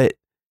way, but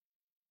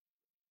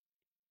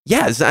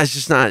yeah, it's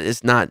just not.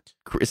 It's not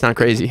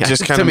crazy. It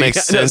just To kinda me.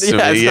 makes sense to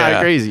Yeah, me, it's yeah.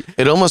 not crazy.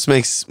 It almost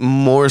makes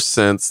more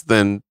sense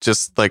than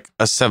just like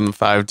a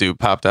 7'5" dude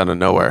popped out of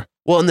nowhere.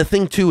 Well, and the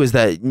thing too is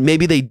that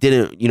maybe they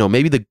didn't, you know,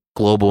 maybe the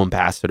global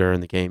ambassador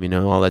in the game, you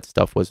know, all that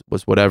stuff was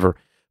whatever.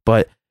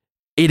 But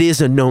it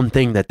is a known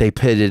thing that they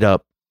pitted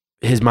up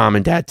his mom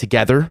and dad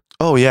together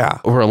Oh yeah,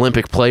 or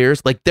Olympic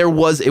players. Like they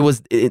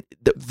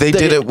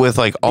did it with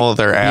like all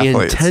their The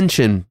athletes.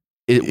 intention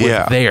was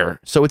Yeah. there,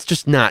 so it's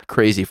just not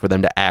crazy for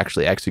them to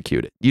actually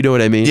execute it. You know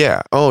what I mean?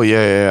 Yeah. Oh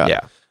yeah.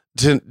 Yeah.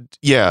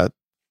 Yeah.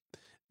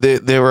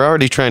 They were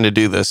already trying to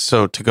do this,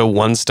 so to go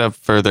one step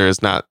further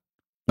is not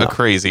a No.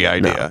 crazy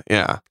idea.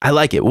 Yeah. I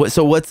like it. What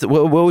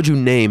would you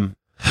name?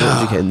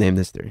 What would you name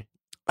this theory?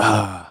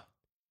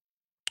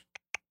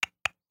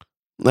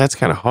 That's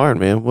kind of hard,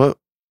 man. What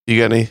you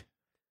got any?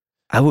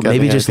 I would Got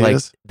maybe any just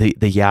ideas? like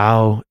the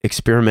Yao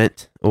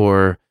experiment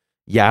or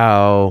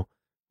Yao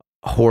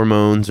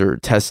hormones or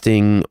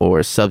testing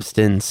or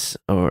substance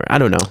or I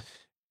don't know.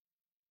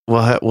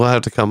 We'll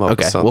have to come up with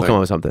Okay, something. we'll come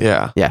up with something.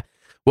 Yeah.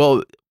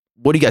 Well,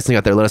 what do you guys think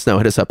out there? Let us know.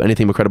 Hit us up.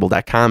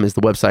 Anythingbutcredible.com is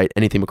the website.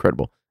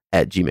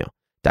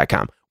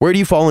 Anythingbutcredible@gmail.com. Where do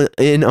you fall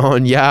in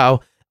on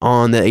Yao,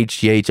 on the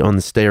HGH, on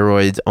the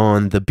steroids,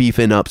 on the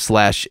beefing up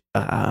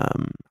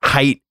 /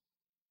 height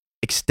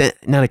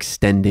not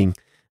extending,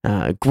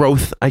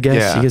 growth, I guess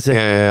Yeah, you could say.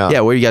 yeah.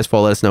 Yeah, where you guys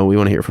fall, let us know. We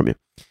want to hear from you.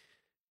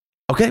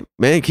 Okay,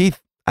 man,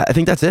 Keith, I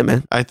think that's it,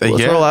 man. Let's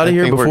roll out of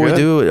here before we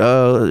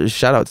do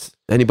shout outs.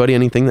 Anybody,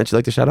 anything that you'd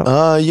like to shout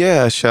out?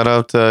 Yeah, shout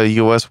out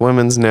U.S.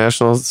 Women's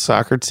National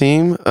Soccer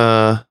Team,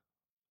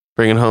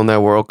 bringing home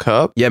that World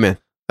Cup. Yeah, man.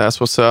 That's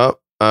what's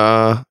up.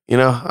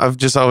 I've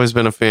just always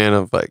been a fan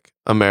of like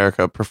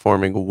America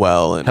performing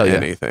well in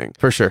anything.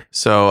 For sure.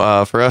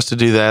 So for us to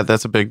do that,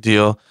 that's a big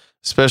deal.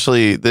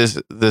 Especially this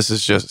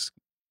is just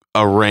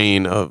a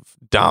reign of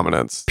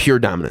dominance. Pure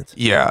dominance.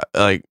 Yeah,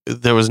 like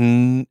there was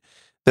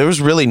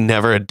really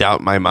never a doubt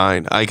in my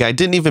mind. Like I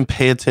didn't even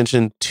pay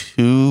attention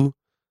to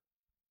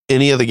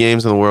any of the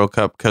games in the World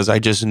Cup because I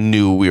just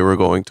knew we were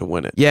going to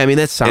win it. Yeah, I mean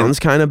that sounds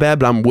kind of bad,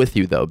 but I'm with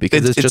you though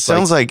because it just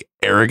sounds like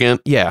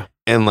arrogant. Yeah,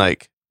 and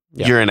like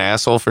you're an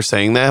asshole for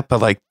saying that, but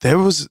like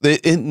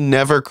it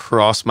never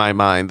crossed my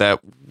mind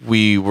that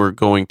we were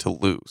going to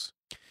lose.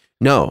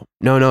 No.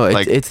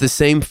 Like, it's the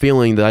same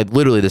feeling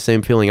the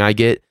same feeling I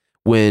get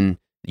when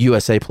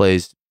USA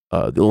plays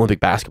the Olympic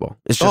basketball.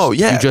 It's just,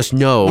 you just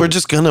know we're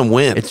just gonna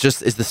win. It's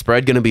just, is the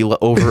spread going to be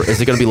over? Is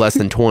it going to be less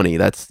than 20?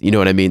 That's, you know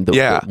what I mean?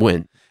 The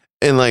win.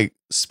 And like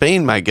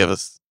Spain might give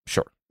us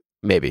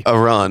maybe a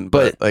run,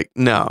 but like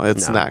no,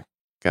 it's not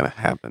gonna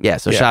happen. Yeah.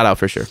 So shout out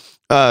for sure.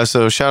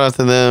 So shout out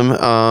to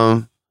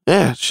them.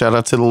 Shout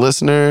out to the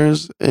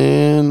listeners,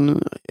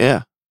 and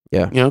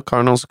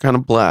Cardinals are kind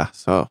of blah,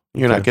 so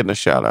you're not getting a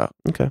shout out.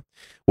 Okay.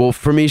 Well,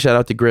 for me, shout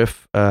out to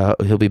Griff.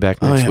 He'll be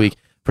back next week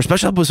for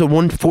special episode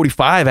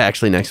 145.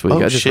 Actually, next week.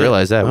 I just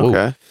realized that.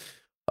 Okay.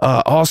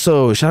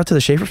 Also, shout out to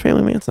the Schaefer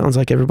family, man. Sounds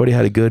like everybody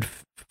had a good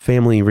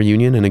family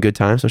reunion and a good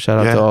time. So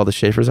shout out to all the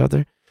Schaefers out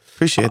there.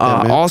 Appreciate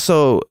that, man.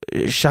 Also,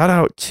 shout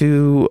out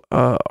to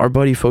our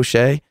buddy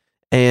Fauché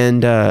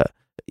and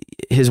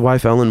his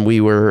wife Ellen.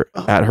 We were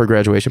at her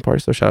graduation party,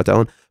 so shout out to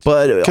Ellen.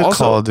 But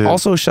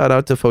also shout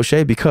out to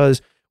Fauché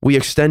because we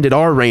extended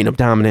our reign of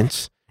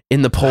dominance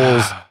in the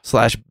polls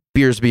 /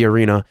 Beersby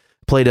Arena.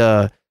 Played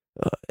an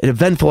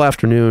eventful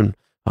afternoon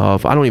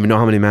of, I don't even know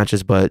how many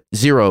matches, but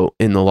 0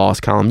 in the loss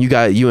column.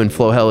 You and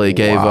Flo Helly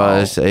gave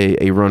us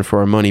a run for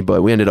our money,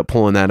 but we ended up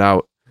pulling that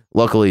out.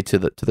 Luckily to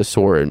the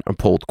sore and a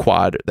pulled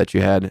quad that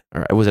you had,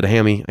 or was it a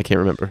hammy? I can't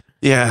remember.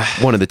 Yeah,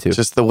 one of the two.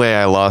 Just the way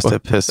I lost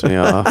it pissed me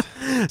off.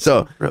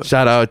 So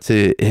shout out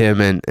to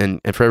him and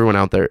for everyone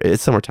out there.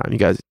 It's summertime. You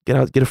guys get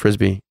out, get a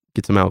Frisbee,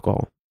 get some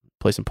alcohol,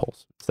 play some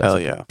polls. Hell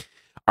yeah.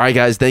 All right,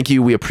 guys. Thank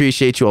you. We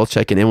appreciate you all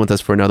checking in with us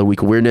for another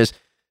week of weirdness.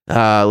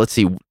 Let's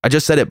see. I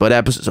just said it, but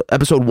episode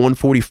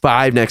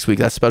 145 next week,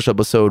 that special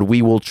episode,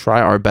 we will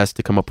try our best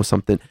to come up with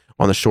something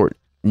on the short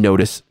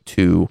notice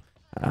to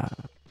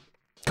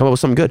come up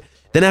with something good.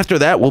 Then after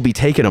that, we'll be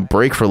taking a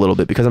break for a little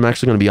bit because I'm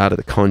actually going to be out of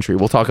the country.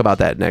 We'll talk about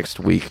that next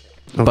week.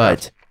 Okay.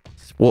 But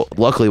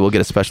luckily, we'll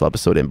get a special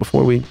episode in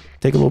before we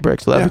take a little break.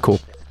 So that'd be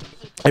cool.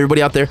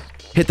 Everybody out there,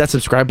 hit that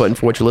subscribe button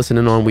for what you're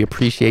listening on. We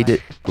appreciate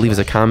it. Leave us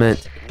a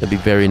comment. That'd be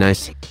very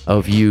nice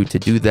of you to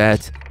do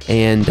that.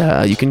 And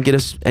you can get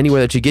us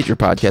anywhere that you get your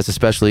podcast,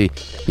 especially,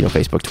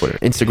 Facebook, Twitter,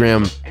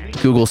 Instagram,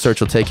 Google search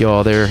will take you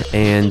all there.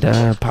 And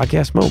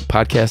Podcast Mo,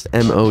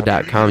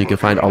 podcastmo.com. You can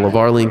find all of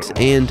our links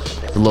and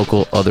the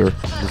local other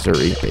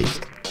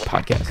Missouri-based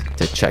podcasts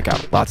to check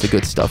out. Lots of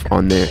good stuff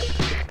on there.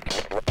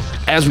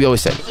 As we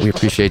always say, we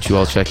appreciate you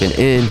all checking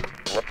in.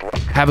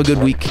 Have a good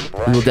week.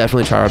 We will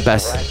definitely try our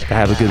best to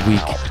have a good week.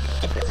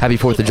 Happy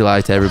 4th of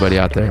July to everybody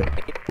out there.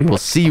 We will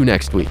see you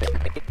next week.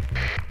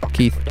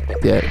 Keith,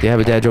 do you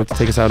have a dad joke to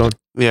take us out on?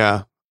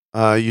 Yeah.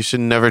 You should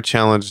never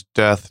challenge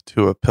death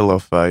to a pillow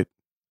fight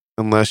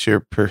unless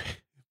you're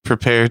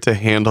prepared to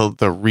handle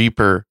the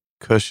Reaper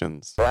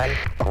cushions. Run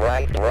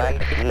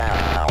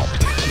now.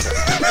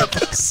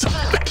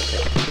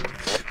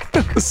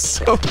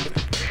 So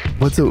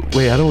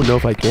wait, I don't know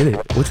if I get it.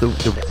 What's the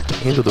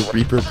handle the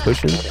Reaper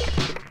cushion?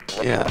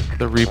 Yeah,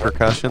 the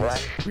repercussions.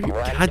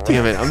 God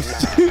damn it, I'm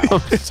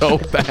so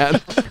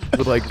bad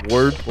with like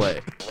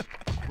wordplay.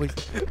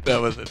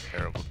 That was a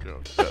terrible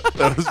joke.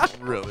 That was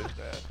really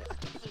bad.